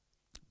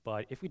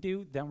 but if we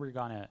do, then we're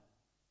going to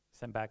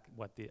send back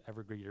what the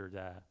greeter,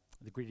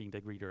 the greeting the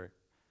greeter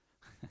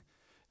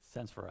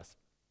sends for us.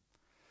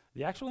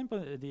 The actual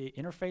the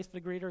interface for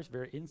the greeter is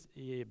very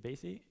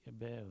basic,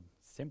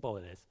 simple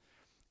it is.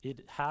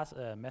 It has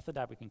a method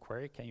that we can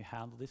query, can you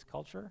handle this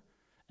culture?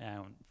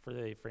 And for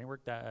the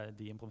framework,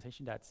 the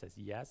implementation that says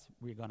yes,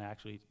 we're going to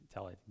actually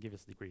tell it, give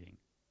us the greeting.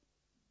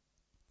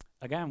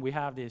 Again, we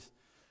have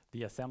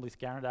the assembly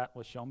scanner that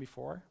was shown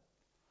before.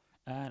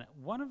 And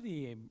one of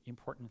the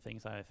important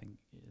things I think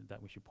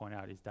that we should point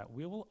out is that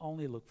we will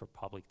only look for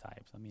public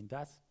types. I mean,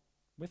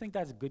 we think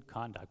that's good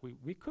conduct.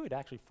 We could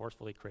actually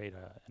forcefully create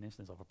an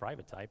instance of a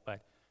private type,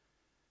 but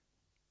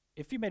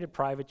if you made it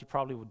private, you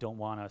probably don't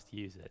want us to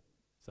use it.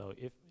 So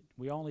if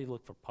we only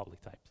look for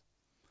public types.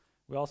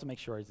 We also make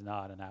sure it's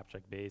not an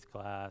abstract base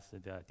class,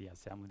 that the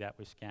assembly that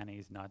we're scanning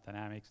is not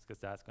dynamics, because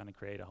that's going to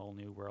create a whole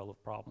new world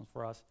of problems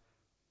for us.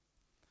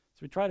 So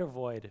we try to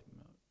avoid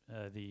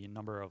the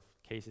number of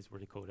cases where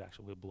the code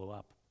actually will blow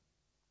up.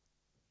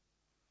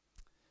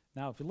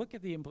 Now, if you look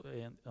at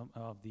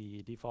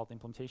the default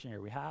implementation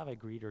here, we have a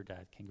greeter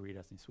that can greet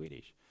us in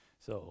Swedish.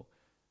 So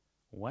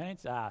when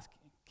it's asked,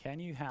 can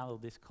you handle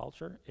this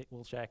culture? It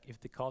will check if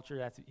the culture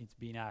that it's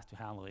being asked to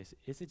handle is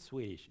it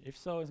Swedish? If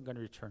so, it's going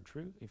to return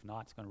true. If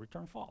not, it's going to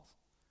return false.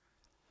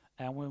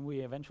 And when we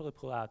eventually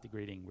pull out the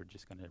greeting, we're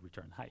just going to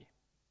return hi.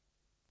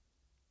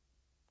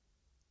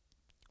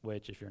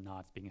 Which, if you're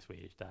not speaking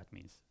Swedish, that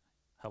means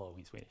hello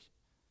in Swedish.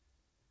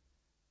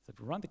 So if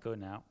we run the code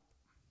now,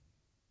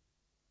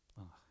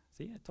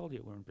 see, I told you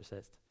it wouldn't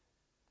persist.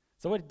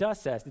 So what it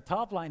does says, the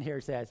top line here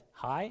says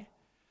hi,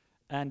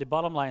 and the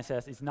bottom line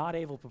says it's not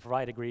able to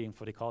provide a greeting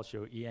for the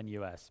culture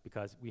ENUS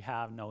because we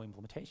have no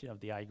implementation of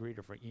the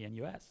iGreeter for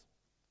ENUS.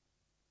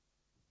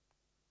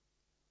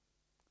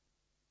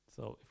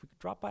 So if we could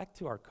drop back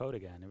to our code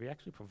again, and we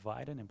actually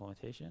provide an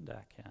implementation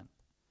that can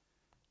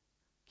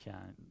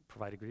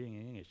provide a greeting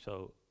in English.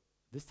 So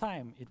this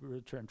time it will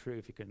return true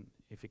if you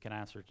can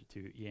answer to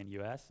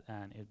ENUS,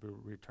 and it will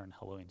return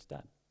hello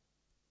instead.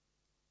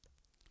 So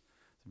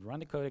if we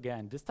run the code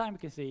again, this time we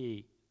can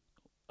see,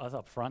 us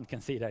up front can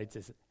see that it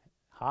says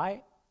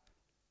hi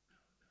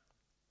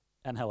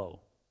and hello.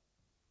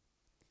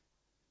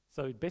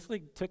 So it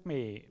basically took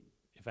me,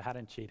 if I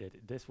hadn't cheated,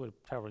 this would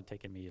have probably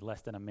taken me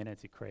less than a minute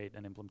to create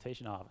an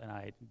implementation of, and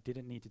I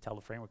didn't need to tell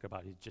the framework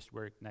about it. It just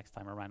worked next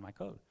time I ran my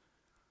code.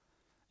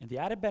 And the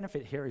added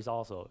benefit here is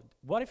also,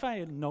 what if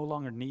I no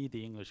longer need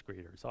the English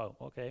greeter? So,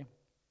 okay,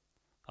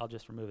 I'll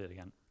just remove it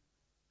again.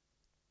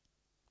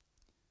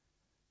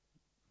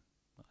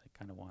 I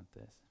kind of want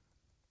this.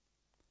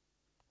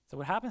 So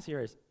what happens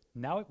here is,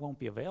 now it won't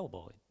be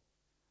available.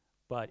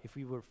 But if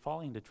we were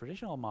following the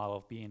traditional model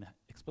of being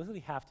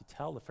explicitly have to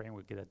tell the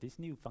framework that this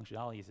new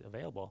functionality is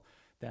available,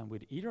 then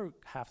we'd either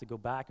have to go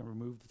back and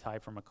remove the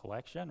type from a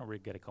collection, or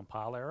we'd get a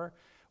compile error.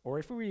 Or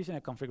if we were using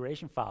a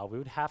configuration file, we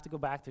would have to go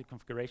back to the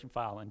configuration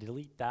file and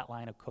delete that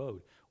line of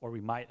code. Or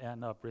we might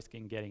end up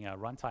risking getting a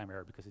runtime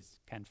error because it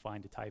can't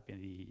find the type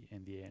in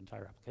the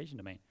entire application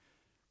domain.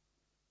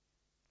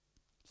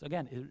 So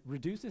again, it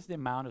reduces the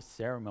amount of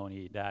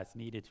ceremony that's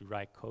needed to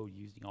write code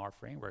using our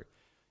framework.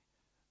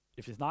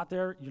 If it's not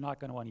there, you're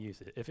not going to want to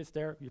use it. If it's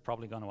there, you're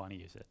probably going to want to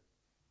use it.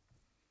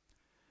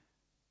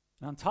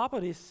 And on top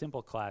of this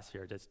simple class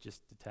here, that's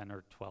just the 10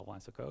 or 12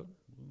 lines of code.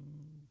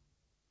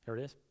 Here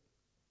it is.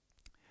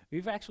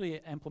 We've actually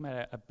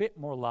implemented a bit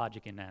more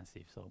logic in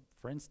Nancy. So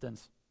for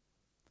instance,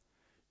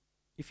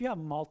 if you have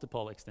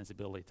multiple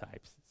extensibility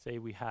types, say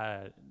we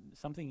had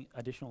something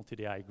additional to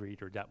the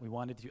iGreeter that we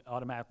wanted to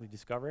automatically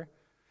discover,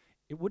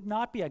 it would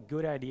not be a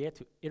good idea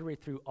to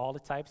iterate through all the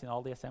types and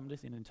all the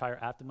assemblies in the entire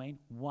app domain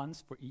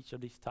once for each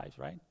of these types,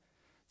 right?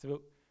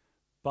 So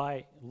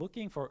by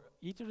looking for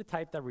each of the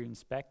type that we're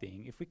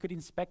inspecting, if we could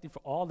inspect it for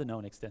all the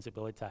known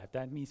extensibility type,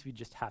 that means we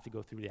just have to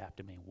go through the app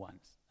domain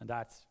once. And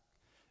that's,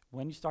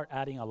 when you start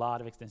adding a lot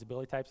of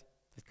extensibility types,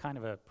 it's kind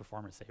of a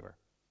performance saver.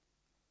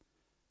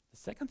 The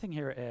second thing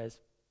here is,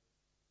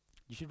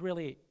 you should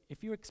really,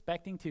 if you're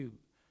expecting to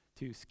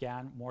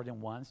scan more than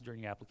once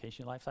during the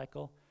application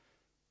lifecycle,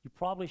 you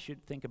probably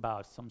should think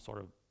about some sort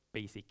of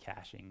basic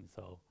caching.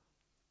 So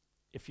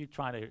if you're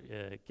trying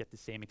to get the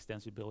same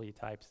extensibility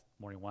types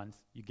more than once,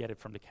 you get it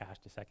from the cache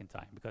the second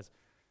time, because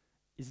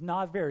it's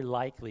not very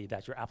likely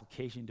that your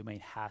application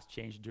domain has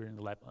changed during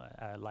the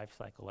life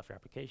cycle of your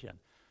application.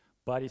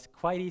 But it's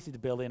quite easy to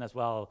build in as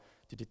well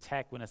to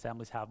detect when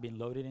assemblies have been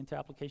loaded into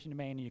application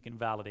domain, and you can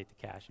validate the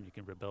cache and you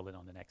can rebuild it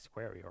on the next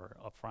query or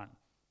upfront.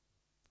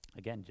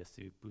 Again, just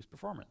to boost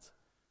performance.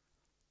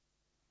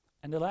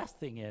 And the last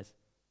thing is,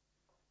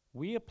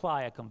 we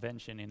apply a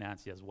convention in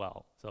ANSI as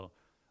well. So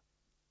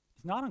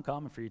it's not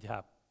uncommon for you to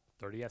have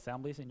 30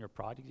 assemblies in your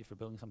project if you're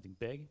building something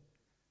big.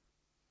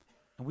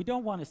 And we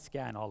don't want to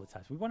scan all the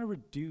types. We want to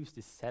reduce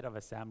the set of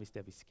assemblies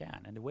that we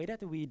scan. And the way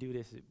that we do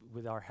this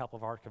with our help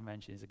of our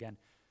convention is, again,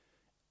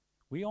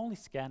 we only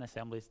scan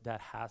assemblies that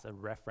has a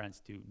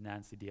reference to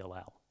Nancy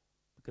DLL.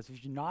 Because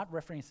if you're not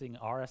referencing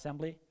our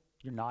assembly,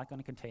 you're not going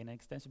to contain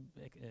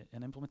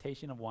an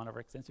implementation of one of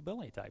our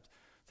extensibility types.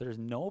 So there's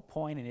no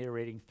point in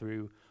iterating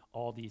through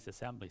all these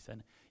assemblies.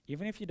 And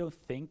even if you don't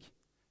think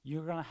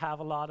you're going to have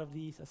a lot of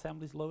these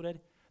assemblies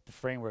loaded, the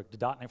framework, the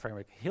 .NET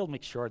framework, he'll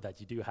make sure that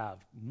you do have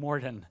more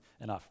than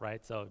enough,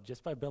 right? So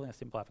just by building a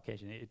simple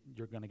application,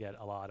 you're going to get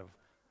a lot of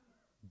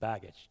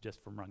baggage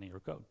just from running your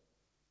code.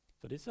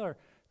 So these are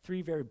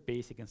three very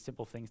basic and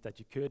simple things that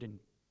you could and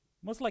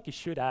most likely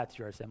should add to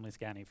your assembly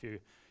scanning if you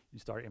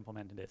start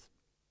implementing this.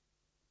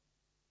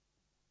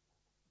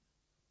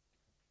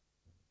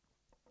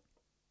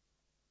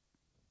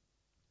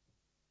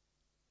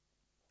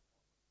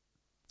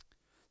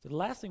 So the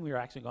last thing we're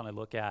actually going to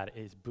look at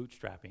is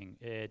bootstrapping.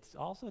 It's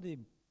also the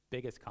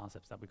biggest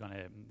concepts that we're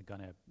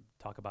gonna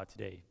talk about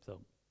today.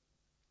 So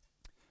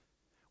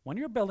when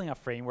you're building a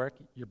framework,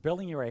 you're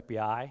building your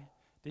API.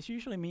 This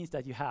usually means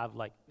that you have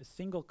like a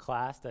single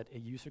class that a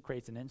user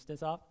creates an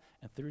instance of,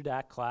 and through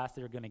that class,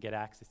 they're going to get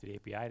access to the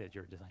API that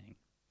you're designing.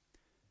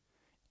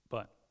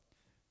 But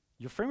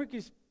your framework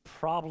is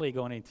probably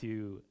going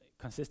to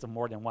consist of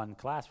more than one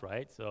class,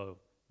 right? So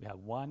we have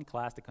one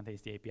class that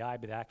contains the API,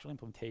 but the actual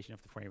implementation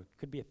of the framework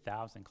could be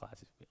 1,000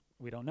 classes.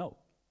 We don't know.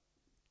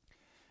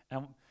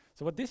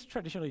 So what this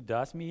traditionally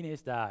does mean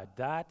is that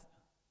that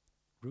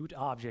root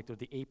object or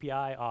the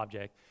API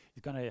object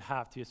is going to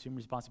have to assume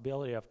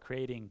responsibility of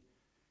creating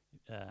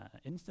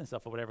instance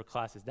of whatever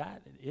classes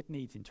that it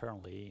needs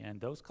internally, and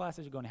those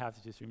classes are going to have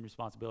to assume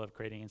responsibility of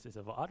creating instances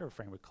of other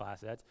framework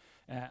class sets,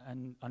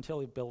 and until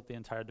we built the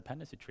entire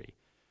dependency tree.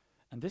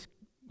 And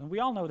we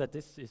all know that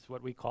this is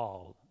what we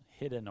call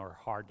hidden or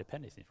hard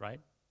dependencies,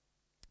 right?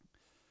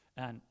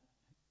 And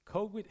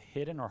code with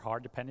hidden or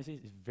hard dependencies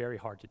is very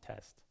hard to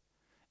test.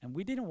 And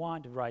we didn't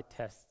want to write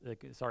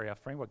a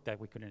framework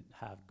that we couldn't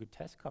have good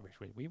test coverage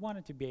with. We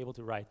wanted to be able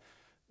to write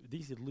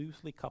these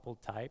loosely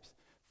coupled types,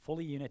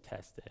 fully unit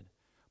tested,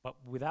 but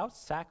without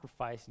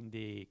sacrificing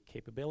the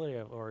capability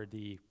of, or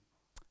the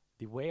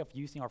way of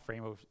using our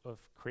framework of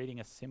creating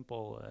a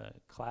simple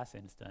class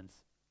instance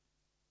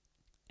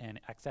and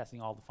accessing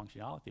all the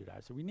functionality of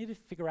that. So we needed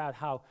to figure out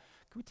how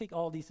can we take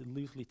all these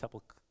loosely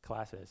coupled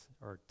classes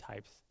or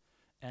types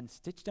and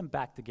stitch them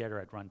back together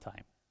at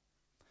runtime.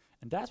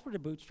 And that's where the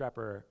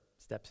bootstrapper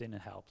steps in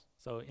and helps.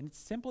 So in its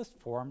simplest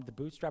form, the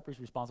bootstrapper is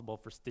responsible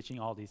for stitching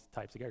all these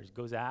types together. It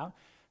goes out,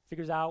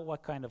 figures out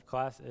what kind of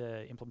class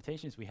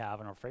implementations we have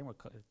in our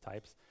framework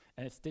types,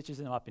 and it stitches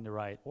them up in the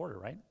right order,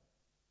 right?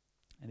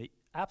 And the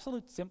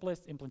absolute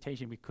simplest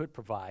implementation we could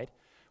provide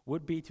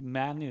would be to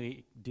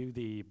manually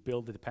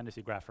build the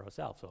dependency graph for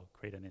ourselves. So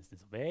create an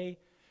instance of A,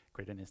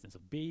 create an instance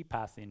of B,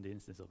 pass in the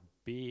instance of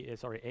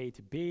A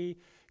to B,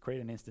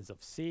 create an instance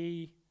of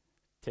C,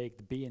 take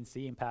the B and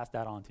C and pass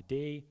that on to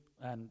D,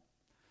 and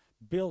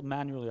build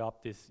manually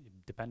up this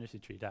dependency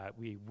tree that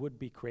we would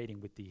be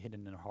creating with the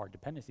hidden and hard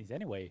dependencies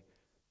anyway.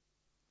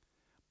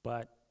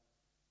 But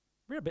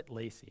we're a bit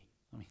lazy.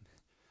 I mean,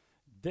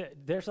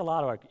 there's a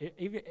lot of work.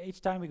 Each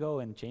time we go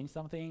and change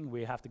something,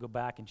 we have to go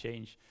back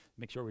and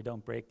make sure we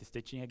don't break the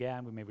stitching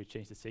again. We maybe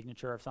change the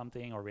signature of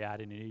something, or we add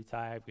in a new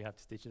type. We have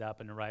to stitch it up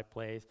in the right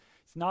place.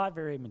 It's not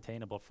very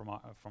maintainable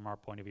from our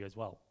point of view as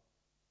well.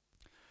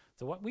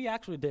 So what we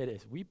actually did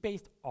is we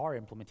based our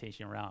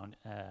implementation around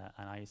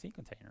an IAC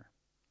container.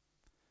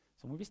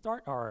 So when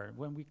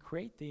we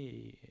create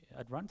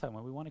at runtime,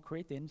 when we want to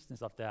create the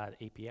instance of that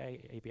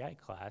API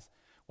class,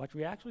 what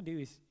we actually do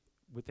is,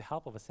 with the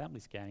help of assembly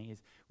scanning,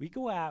 is we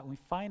go out and we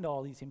find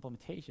all these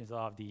implementations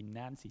of the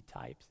Nancy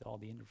types, all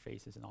the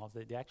interfaces and all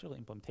the actual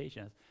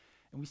implementations,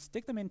 and we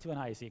stick them into an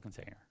IAC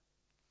container.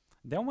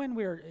 Then when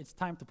it's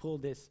time to pull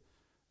the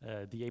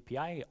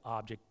API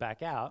object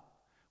back out,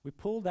 we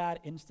pull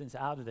that instance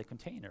out of the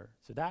container.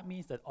 So that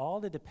means that all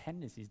the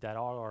dependencies that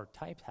all our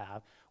types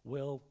have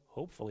will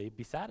hopefully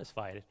be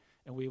satisfied,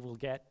 and we will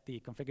get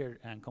the configured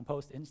and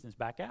composed instance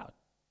back out.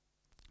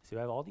 So we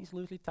have all these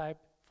loosely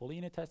typed, fully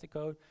unit tested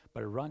code,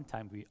 but at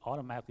runtime we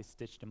automatically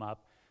stitch them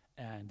up,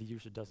 and the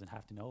user doesn't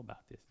have to know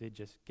about this. They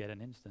just get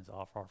an instance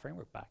of our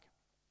framework back.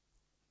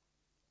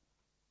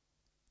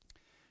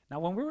 Now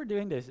when we were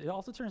doing this, it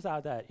also turns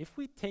out that if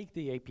we take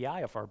the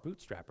API of our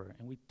bootstrapper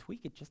and we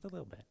tweak it just a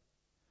little bit,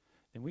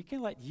 then we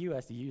can let you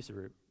as the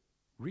user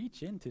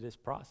reach into this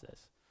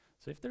process.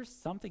 So if there's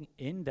something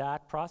in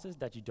that process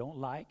that you don't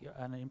like,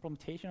 an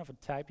implementation of a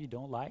type you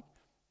don't like,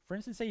 for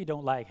instance, say you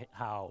don't like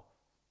how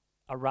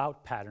a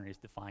route pattern is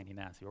defined in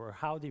ANSI, or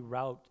how the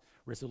route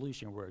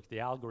resolution works, the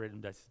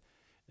algorithm that's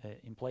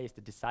in place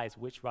that decides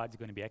which route is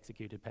going to be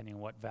executed depending on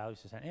what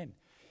values you send in.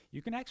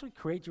 You can actually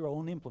create your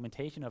own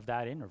implementation of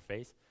that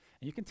interface,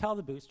 and you can tell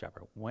the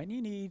bootstrapper, when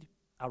you need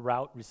a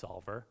route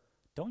resolver,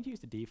 don't use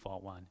the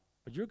default one,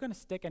 but you're going to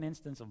stick an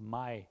instance of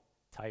my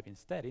type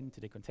instead into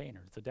the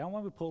container. So then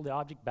when we pull the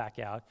object back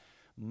out,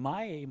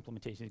 my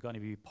implementation is going to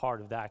be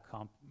part of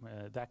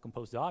that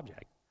composed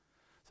object.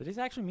 So this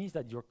actually means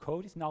that your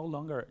code is no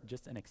longer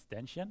just an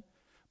extension,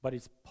 but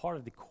it's part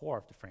of the core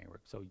of the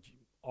framework. So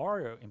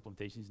our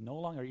implementation is no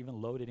longer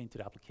even loaded into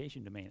the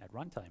application domain at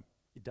runtime.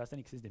 It doesn't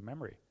exist in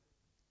memory.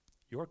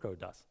 Your code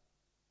does.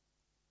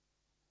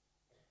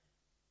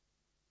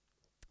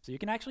 So you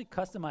can actually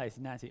customize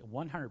Nancy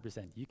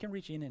 100%. You can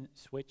reach in and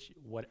switch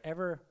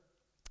whatever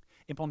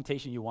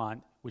implementation you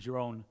want with your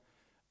own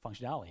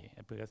functionality.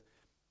 Because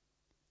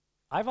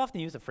I've often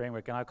used a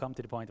framework, and I've come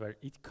to the point where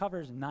it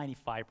covers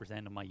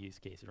 95% of my use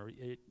cases, or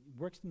it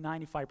works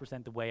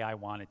 95% the way I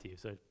want it to.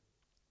 So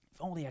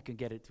if only I could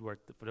get it to work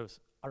for those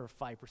other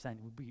 5%, it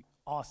would be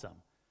awesome.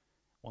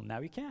 Well, now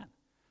you can.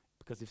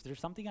 Because if there's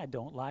something I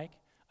don't like,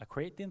 I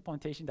create the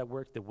implementation that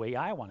works the way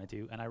I want it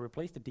to, and I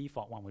replace the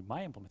default one with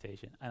my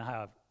implementation, and I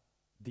have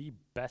the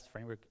best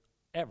framework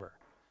ever,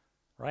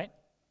 right?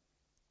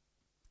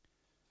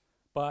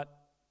 But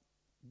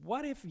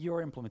what if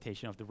your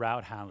implementation of the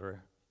route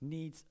handler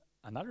needs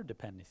another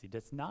dependency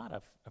that's not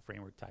a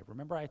framework type?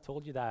 Remember I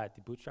told you that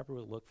the bootstrapper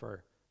will look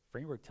for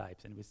framework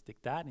types and we stick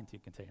that into a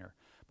container.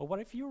 But what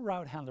if your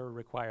route handler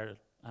required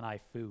an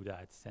ifoo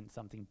that sent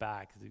something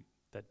back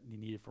that you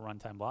needed for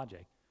runtime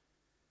logic?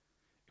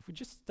 If we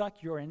just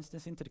stuck your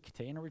instance into the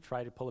container, we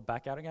try to pull it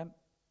back out again,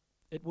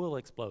 it will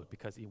explode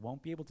because it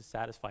won't be able to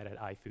satisfy that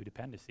ifoo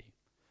dependency.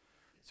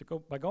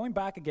 So by going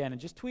back again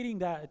and just tweaking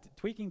that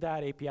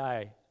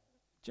API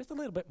just a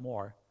little bit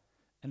more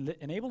and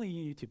enabling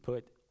you to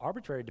put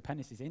arbitrary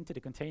dependencies into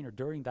the container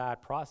during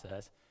that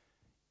process,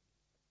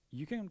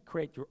 you can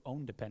create your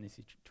own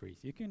dependency trees.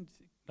 You can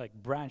like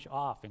branch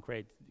off and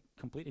create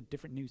completely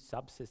different new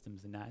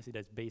subsystems in ASCII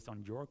that's based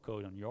on your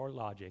code, on your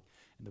logic,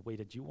 and the way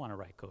that you want to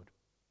write code.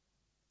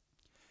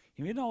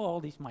 Even though all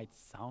these might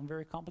sound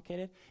very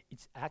complicated,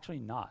 it's actually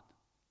not.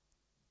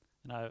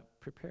 And I've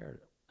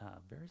prepared a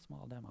very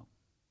small demo.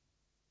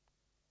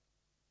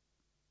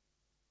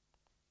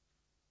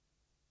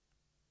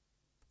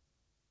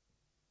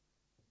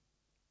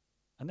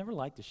 I never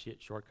liked the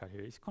shortcut here.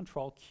 It's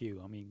Control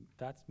Q. I mean,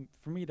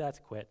 for me, that's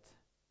quit.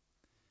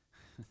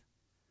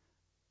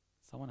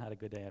 Someone had a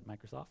good day at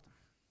Microsoft.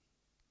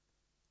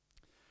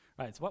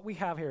 Right, so what we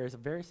have here is a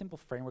very simple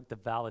framework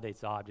that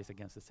validates objects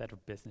against a set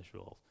of business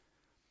rules.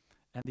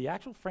 And the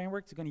actual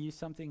framework is going to use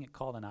something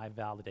called an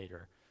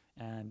iValidator.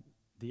 And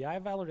the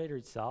iValidator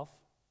itself,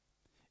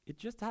 it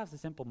just has a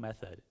simple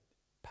method.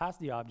 Pass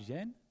the object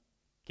in,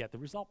 get the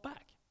result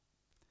back.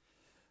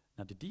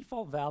 Now the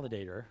default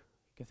validator,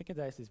 you can think of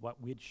this as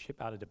what we'd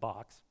ship out of the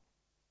box,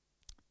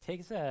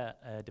 takes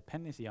a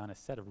dependency on a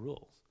set of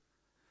rules.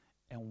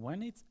 And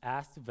when it's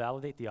asked to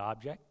validate the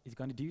object, it's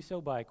going to do so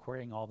by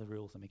querying all the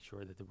rules and make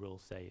sure that the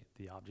rules say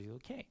the object is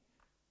okay.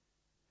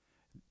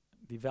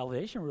 The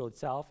validation rule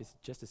itself is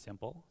just a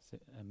simple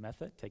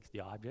method, takes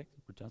the object,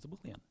 returns a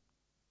Boolean.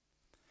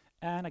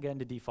 And again,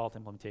 the default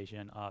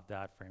implementation of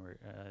that framework,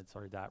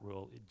 that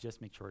rule, it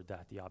just makes sure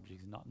that the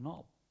object is not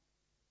null.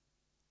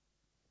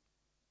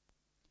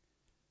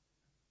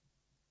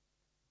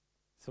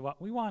 So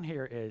what we want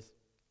here is,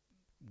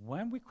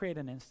 when we create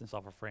an instance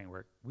of a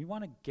framework, we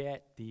want to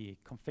get the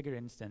configured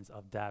instance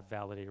of that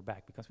validator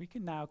back, because we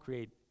can now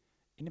create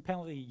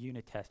independently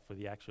unit test for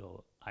the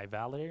actual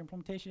iValidator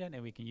implementation,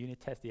 and we can unit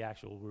test the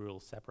actual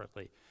rules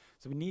separately.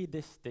 So we need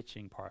this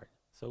stitching part.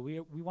 So we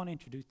want to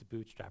introduce the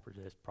bootstrapper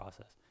to this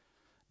process.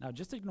 Now,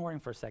 just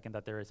ignoring for a second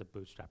that there is a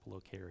bootstrap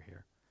locator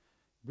here,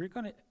 we're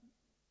going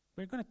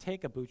to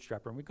take a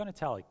bootstrapper and we're going to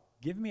tell it,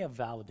 give me a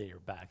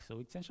validator back. So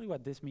essentially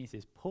what this means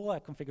is pull a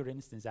configured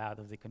instance out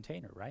of the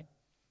container, right?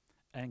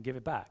 And give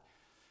it back.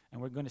 And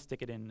we're going to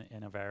stick it in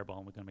a variable,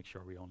 and we're going to make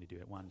sure we only do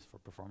it once for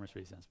performance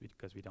reasons,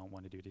 because we don't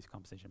want to do this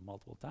composition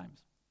multiple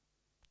times.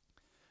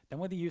 Then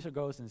when the user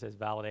goes and says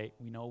validate,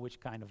 we know which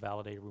kind of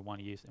validator we want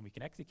to use, and we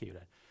can execute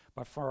it.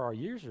 But for our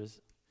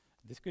users,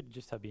 this could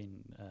just have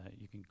been,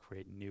 you can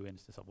create a new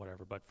instance of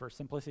whatever, but for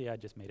simplicity, I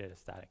just made it a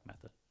static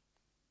method.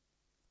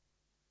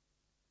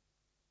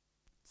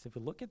 So if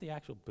we look at the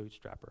actual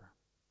bootstrapper,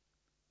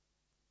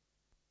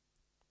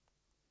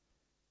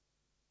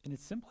 in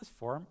its simplest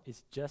form,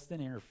 it's just an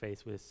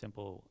interface with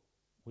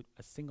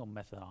a single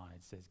method on it.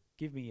 It says,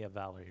 give me a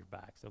validator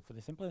back. So for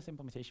the simplest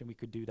implementation, we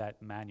could do that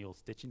manual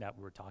stitching that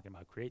we were talking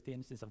about. Create the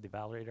instance of the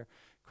validator,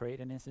 create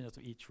an instance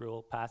of each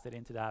rule, pass it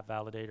into that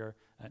validator,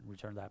 and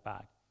return that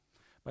back.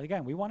 But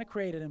again, we want to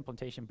create an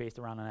implementation based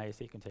around an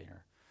ISA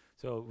container.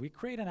 So we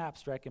create an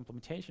abstract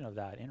implementation of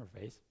that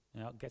interface.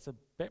 You know, it gets a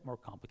bit more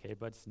complicated,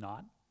 but it's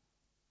not.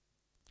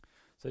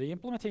 So the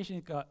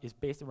implementation is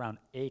based around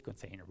a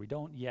container. We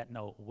don't yet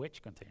know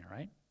which container,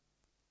 right?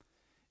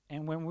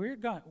 And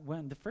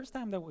when the first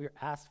time that we're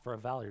asked for a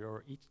validator,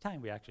 or each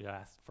time we actually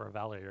ask for a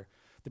validator,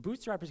 the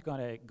bootstrapper is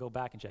going to go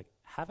back and check,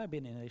 have I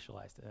been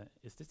initialized?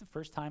 Is this the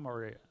first time,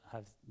 or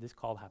has this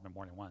call happened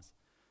more than once?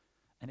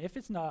 And if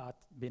it's not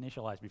been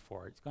initialized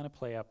before, it's going to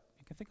play up,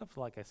 you can think of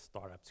like a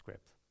startup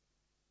script.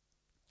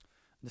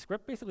 The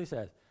script basically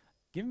says,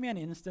 give me an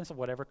instance of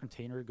whatever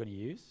container you're going to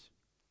use,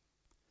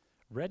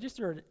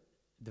 register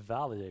the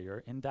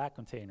validator in that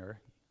container,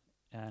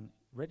 and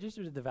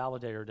register the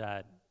validator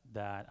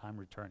that I'm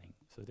returning.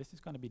 So this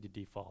is going to be the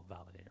default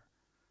validator.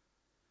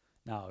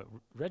 Now,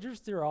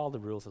 register all the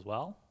rules as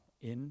well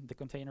in the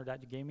container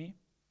that you gave me.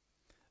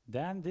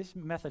 Then this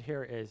method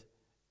here is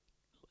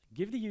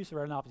give the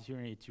user an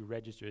opportunity to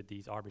register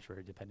these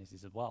arbitrary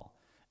dependencies as well,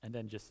 and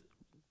then just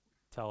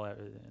tell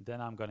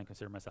then I'm going to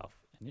consider myself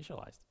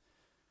initialized.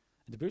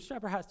 The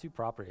bootstrapper has two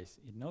properties.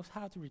 It knows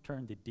how to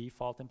return the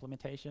default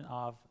implementation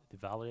of the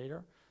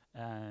validator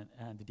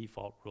and the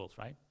default rules,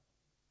 right?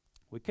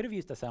 We could have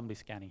used assembly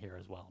scanning here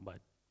as well, but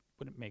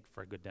wouldn't make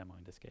for a good demo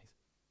in this case.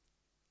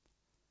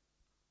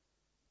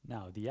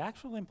 Now, the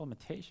actual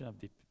implementation of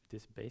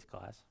this base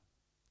class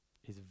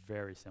is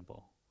very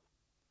simple.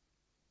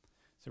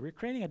 So we're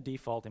creating a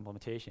default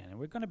implementation, and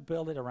we're going to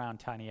build it around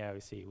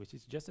tinyIOC, which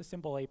is just a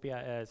simple API,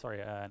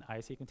 an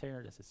IOC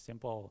container. That's a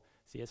simple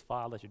CS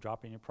file that you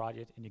drop in your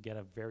project, and you get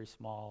a very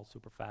small,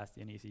 super fast,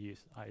 and easy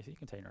use IOC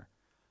container.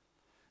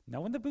 Now,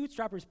 when the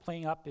bootstrapper is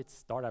playing up its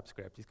startup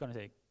script, it's going to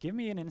say, give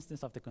me an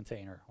instance of the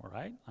container, all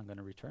right? I'm going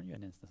to return you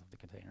an instance of the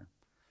container.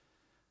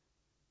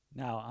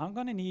 Now, I'm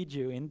going to need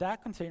you, in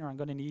that container, I'm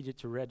going to need you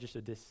to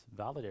register this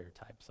validator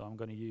type. So I'm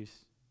going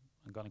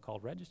to call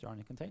register on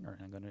the container,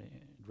 and I'm going to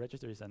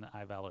register as an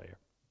iValidator.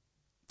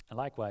 And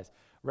likewise,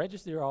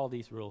 register all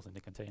these rules in the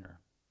container.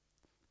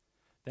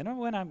 Then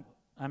when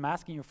I'm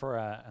asking you for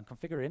a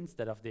configure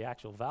instead of the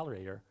actual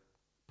validator,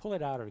 pull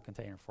it out of the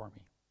container for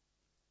me.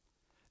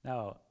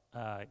 Now,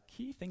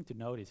 key thing to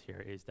notice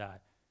here is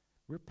that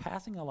we're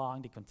passing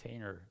along the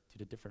container to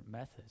the different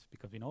methods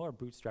because we know our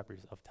bootstrapper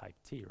is of type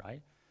T,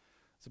 right?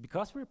 So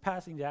because we're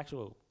passing the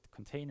actual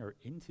container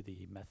into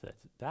the methods,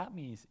 that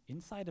means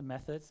inside the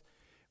methods,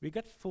 we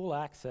get full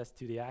access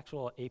to the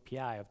actual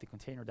API of the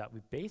container that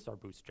we base our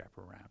bootstrapper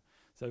around.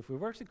 So if we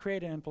were to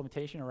create an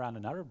implementation around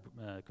another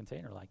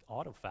container like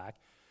AutoFac,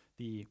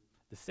 the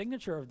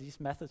signature of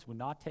these methods would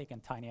not take a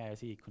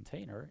TinyISE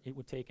container, it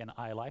would take an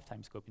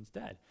iLifetime scope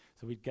instead.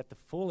 So we'd get the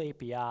full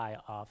API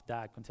of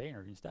that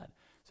container instead.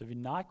 So we've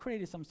not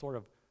created some sort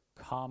of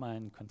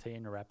common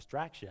container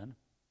abstraction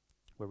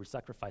where we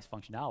sacrifice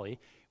functionality.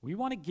 We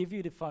want to give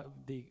you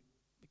the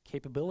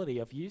capability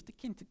of use the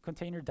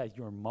container that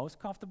you're most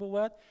comfortable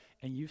with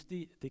and use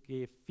the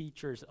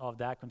features of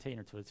that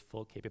container to its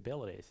full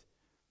capabilities.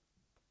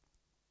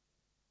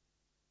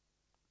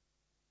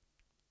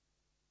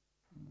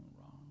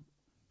 Wrong.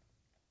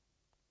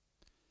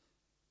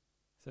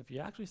 So if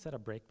you actually set a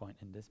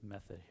breakpoint in this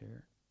method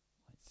here,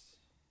 let's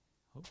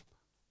hope.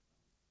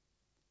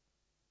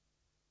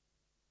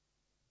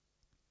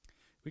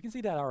 We can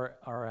see that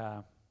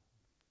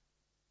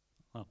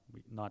well,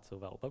 not so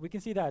well, but we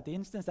can see that the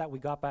instance that we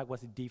got back was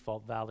the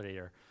default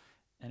validator.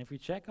 And if we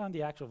check on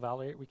the actual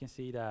validator, we can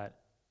see that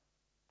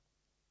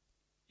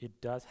it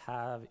does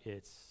have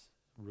its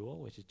rule,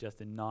 which is just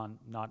a not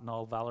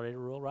null validator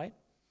rule, right?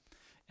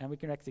 And we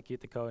can execute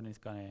the code and it's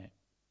going to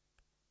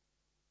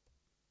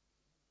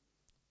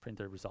print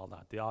the result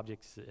out. The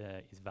object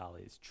is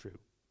valid, it's true.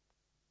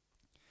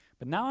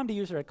 But now I'm the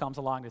user that comes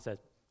along that says,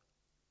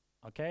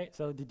 okay,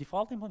 so the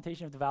default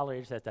implementation of the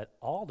validator says that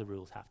all the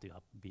rules have to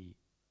be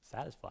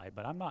satisfied,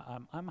 but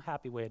I'm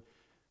happy with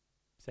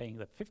saying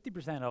that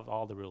 50% of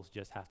all the rules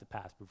just have to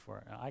pass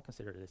before I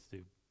consider this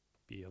to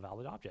be a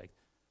valid object.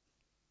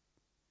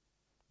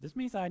 This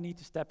means I need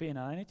to step in and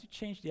I need to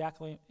change the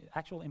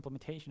actual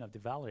implementation of the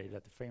validator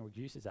that the framework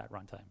uses at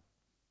runtime.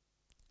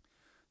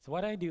 So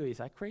what I do is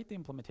I create the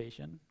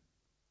implementation.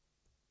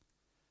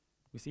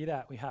 We see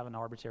that we have an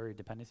arbitrary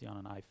dependency on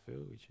an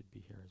iFoo. It should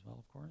be here as well,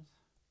 of course.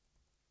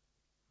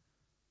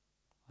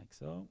 Like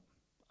so.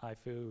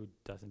 iFoo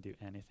doesn't do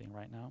anything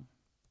right now.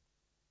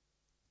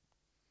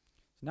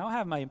 So now I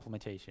have my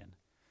implementation.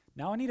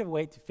 Now I need a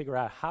way to figure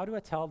out how do I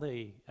tell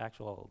the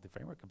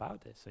framework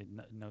about this so it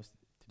knows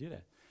to do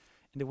that.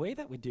 And the way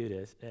that we do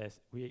this is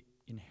we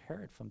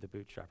inherit from the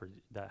bootstrapper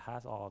that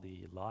has all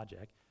the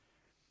logic,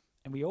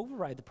 and we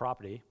override the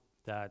property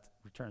that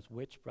returns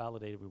which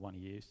validator we want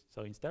to use.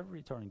 So instead of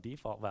returning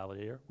default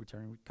validator, we're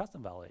returning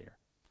custom validator.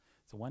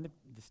 So when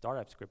the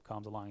startup script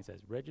comes along and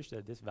says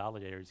register this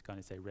validator, it's going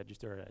to say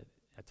register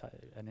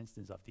an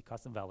instance of the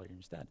custom validator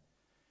instead.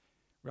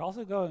 We're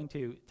also going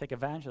to take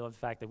advantage of the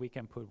fact that we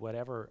can put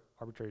whatever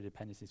arbitrary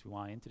dependencies we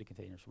want into the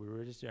container. So we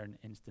register an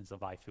instance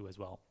of iFoo as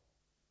well.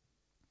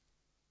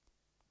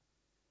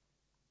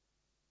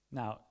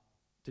 Now,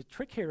 the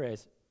trick here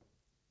is,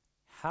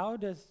 how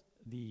does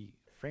the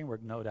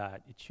framework know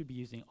that it should be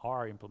using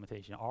our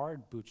implementation, our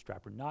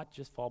bootstrapper, not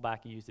just fall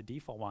back and use the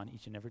default one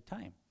each and every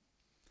time?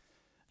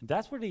 And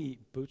that's where the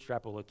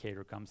bootstrapper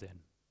locator comes in.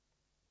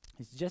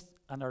 It's just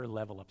another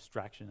level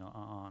abstraction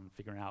on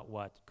figuring out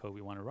what code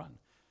we want to run.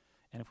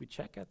 And if we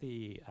check at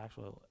the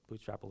actual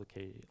bootstrapper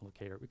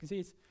locator, we can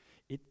see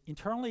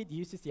internally it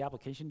uses the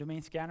application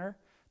domain scanner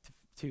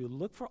to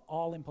look for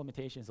all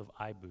implementations of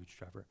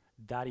iBootstrapper.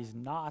 That is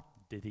not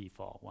the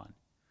default one.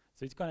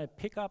 So it's going to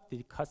pick up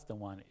the custom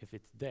one if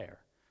it's there.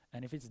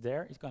 And if it's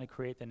there, it's going to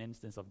create an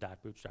instance of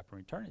that bootstrapper and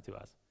return it to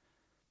us.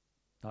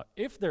 Now,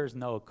 if there's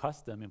no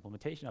custom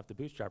implementation of the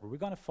bootstrapper, we're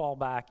going to fall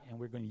back and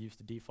we're going to use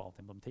the default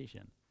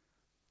implementation.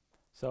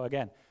 So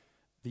again,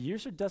 the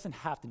user doesn't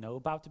have to know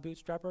about the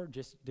bootstrapper,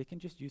 they can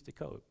just use the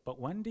code. But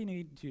when they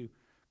need to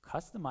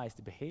customize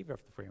the behavior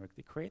of the framework,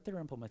 they create their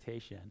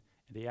implementation and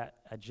they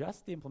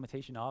adjust the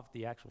implementation of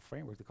the actual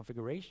framework, the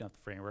configuration of the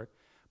framework,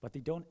 but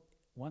they don't,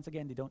 once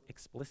again, they don't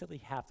explicitly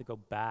have to go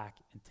back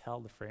and tell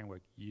the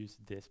framework use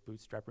this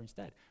bootstrapper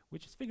instead. We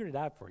just figured it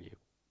out for you.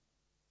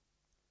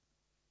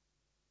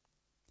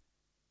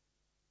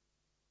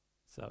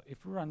 So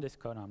if we run this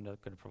code, I'm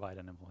not going to provide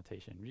an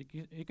implementation.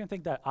 You can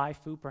think that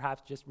iFoo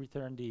perhaps just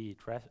returned the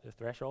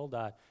threshold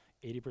that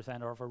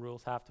 80% of our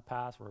rules have to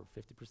pass, or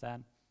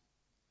 50%.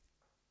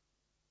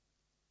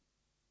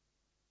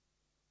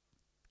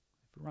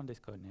 If we run this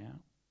code now,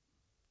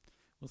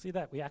 we'll see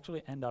that we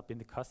actually end up in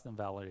the custom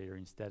validator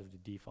instead of the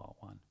default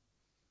one.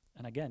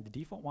 And again, the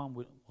default one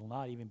will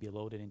not even be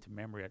loaded into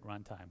memory at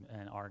runtime.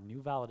 And our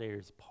new validator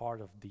is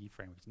part of the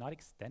framework. It's not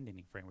extending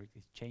the framework,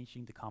 it's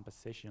changing the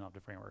composition of the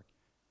framework.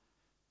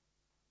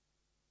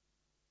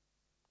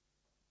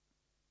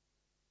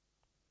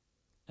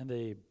 And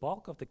the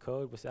bulk of the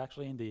code was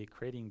actually in the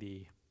creating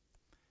the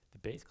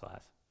base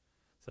class.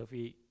 So if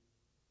we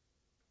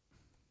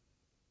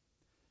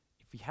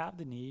have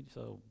the need,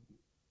 so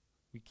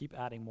we keep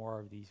adding more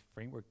of these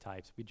framework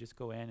types, we just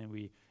go in and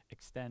we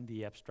extend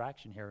the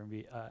abstraction here, and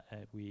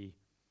we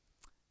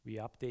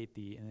update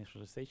the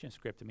initialization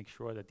script to make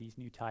sure that these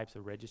new types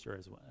are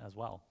registered as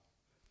well.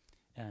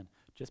 And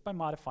just by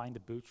modifying the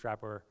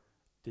bootstrapper,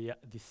 the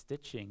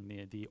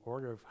stitching, the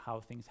order of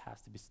how things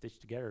has to be stitched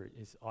together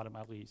is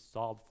automatically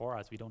solved for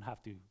us. We don't have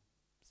to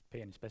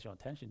pay any special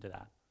attention to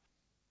that.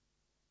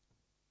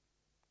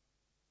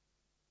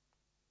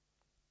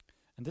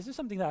 And this is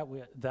something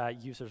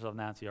that users of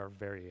Nancy are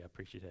very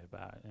appreciative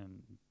about.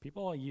 And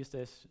people use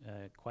this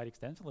quite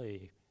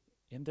extensively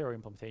in their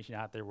implementation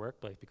at their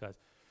workplace, because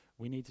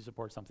we need to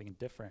support something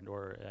different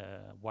or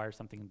wire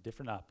something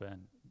different up.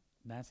 And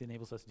Nancy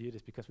enables us to do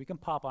this because we can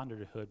pop under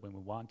the hood when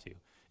we want to.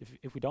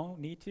 If we don't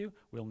need to,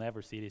 we'll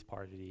never see this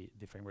part of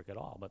the framework at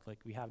all. But like,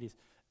 we have this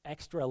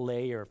extra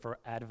layer for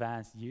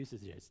advanced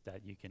usages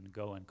that you can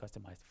go and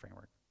customize the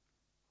framework.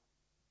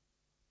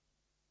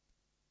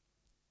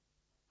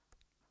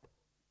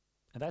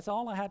 And that's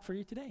all I had for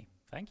you today.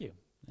 Thank you.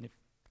 Any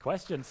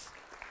questions?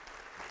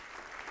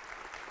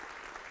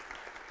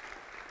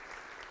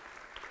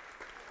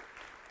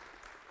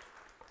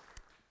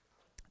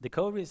 The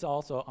code is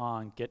also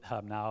on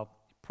GitHub now.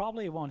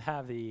 Probably won't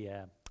have the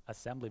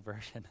assembly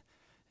version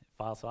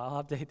file, so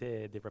I'll update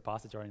the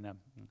repository now.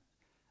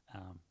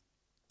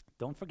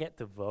 Don't forget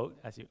to vote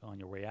as on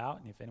your way out,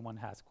 and if anyone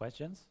has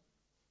questions.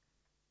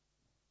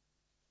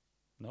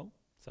 No?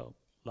 So,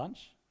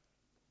 lunch?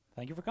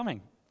 Thank you for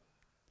coming.